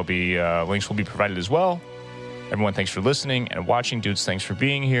YouTube, that'll be links will be provided as well. Everyone, thanks for listening and watching. Dudes, thanks for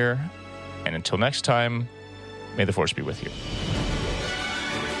being here. And until next time, may the Force be with you.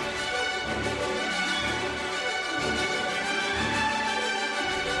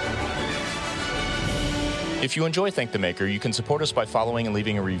 If you enjoy Thank the Maker, you can support us by following and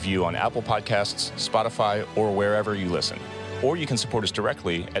leaving a review on Apple Podcasts, Spotify, or wherever you listen. Or you can support us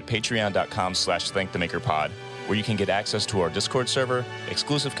directly at patreon.com/thankthemakerpod, where you can get access to our Discord server,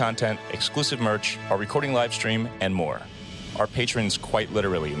 exclusive content, exclusive merch, our recording live stream, and more. Our patrons quite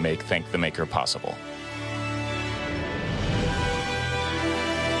literally make Thank the Maker possible.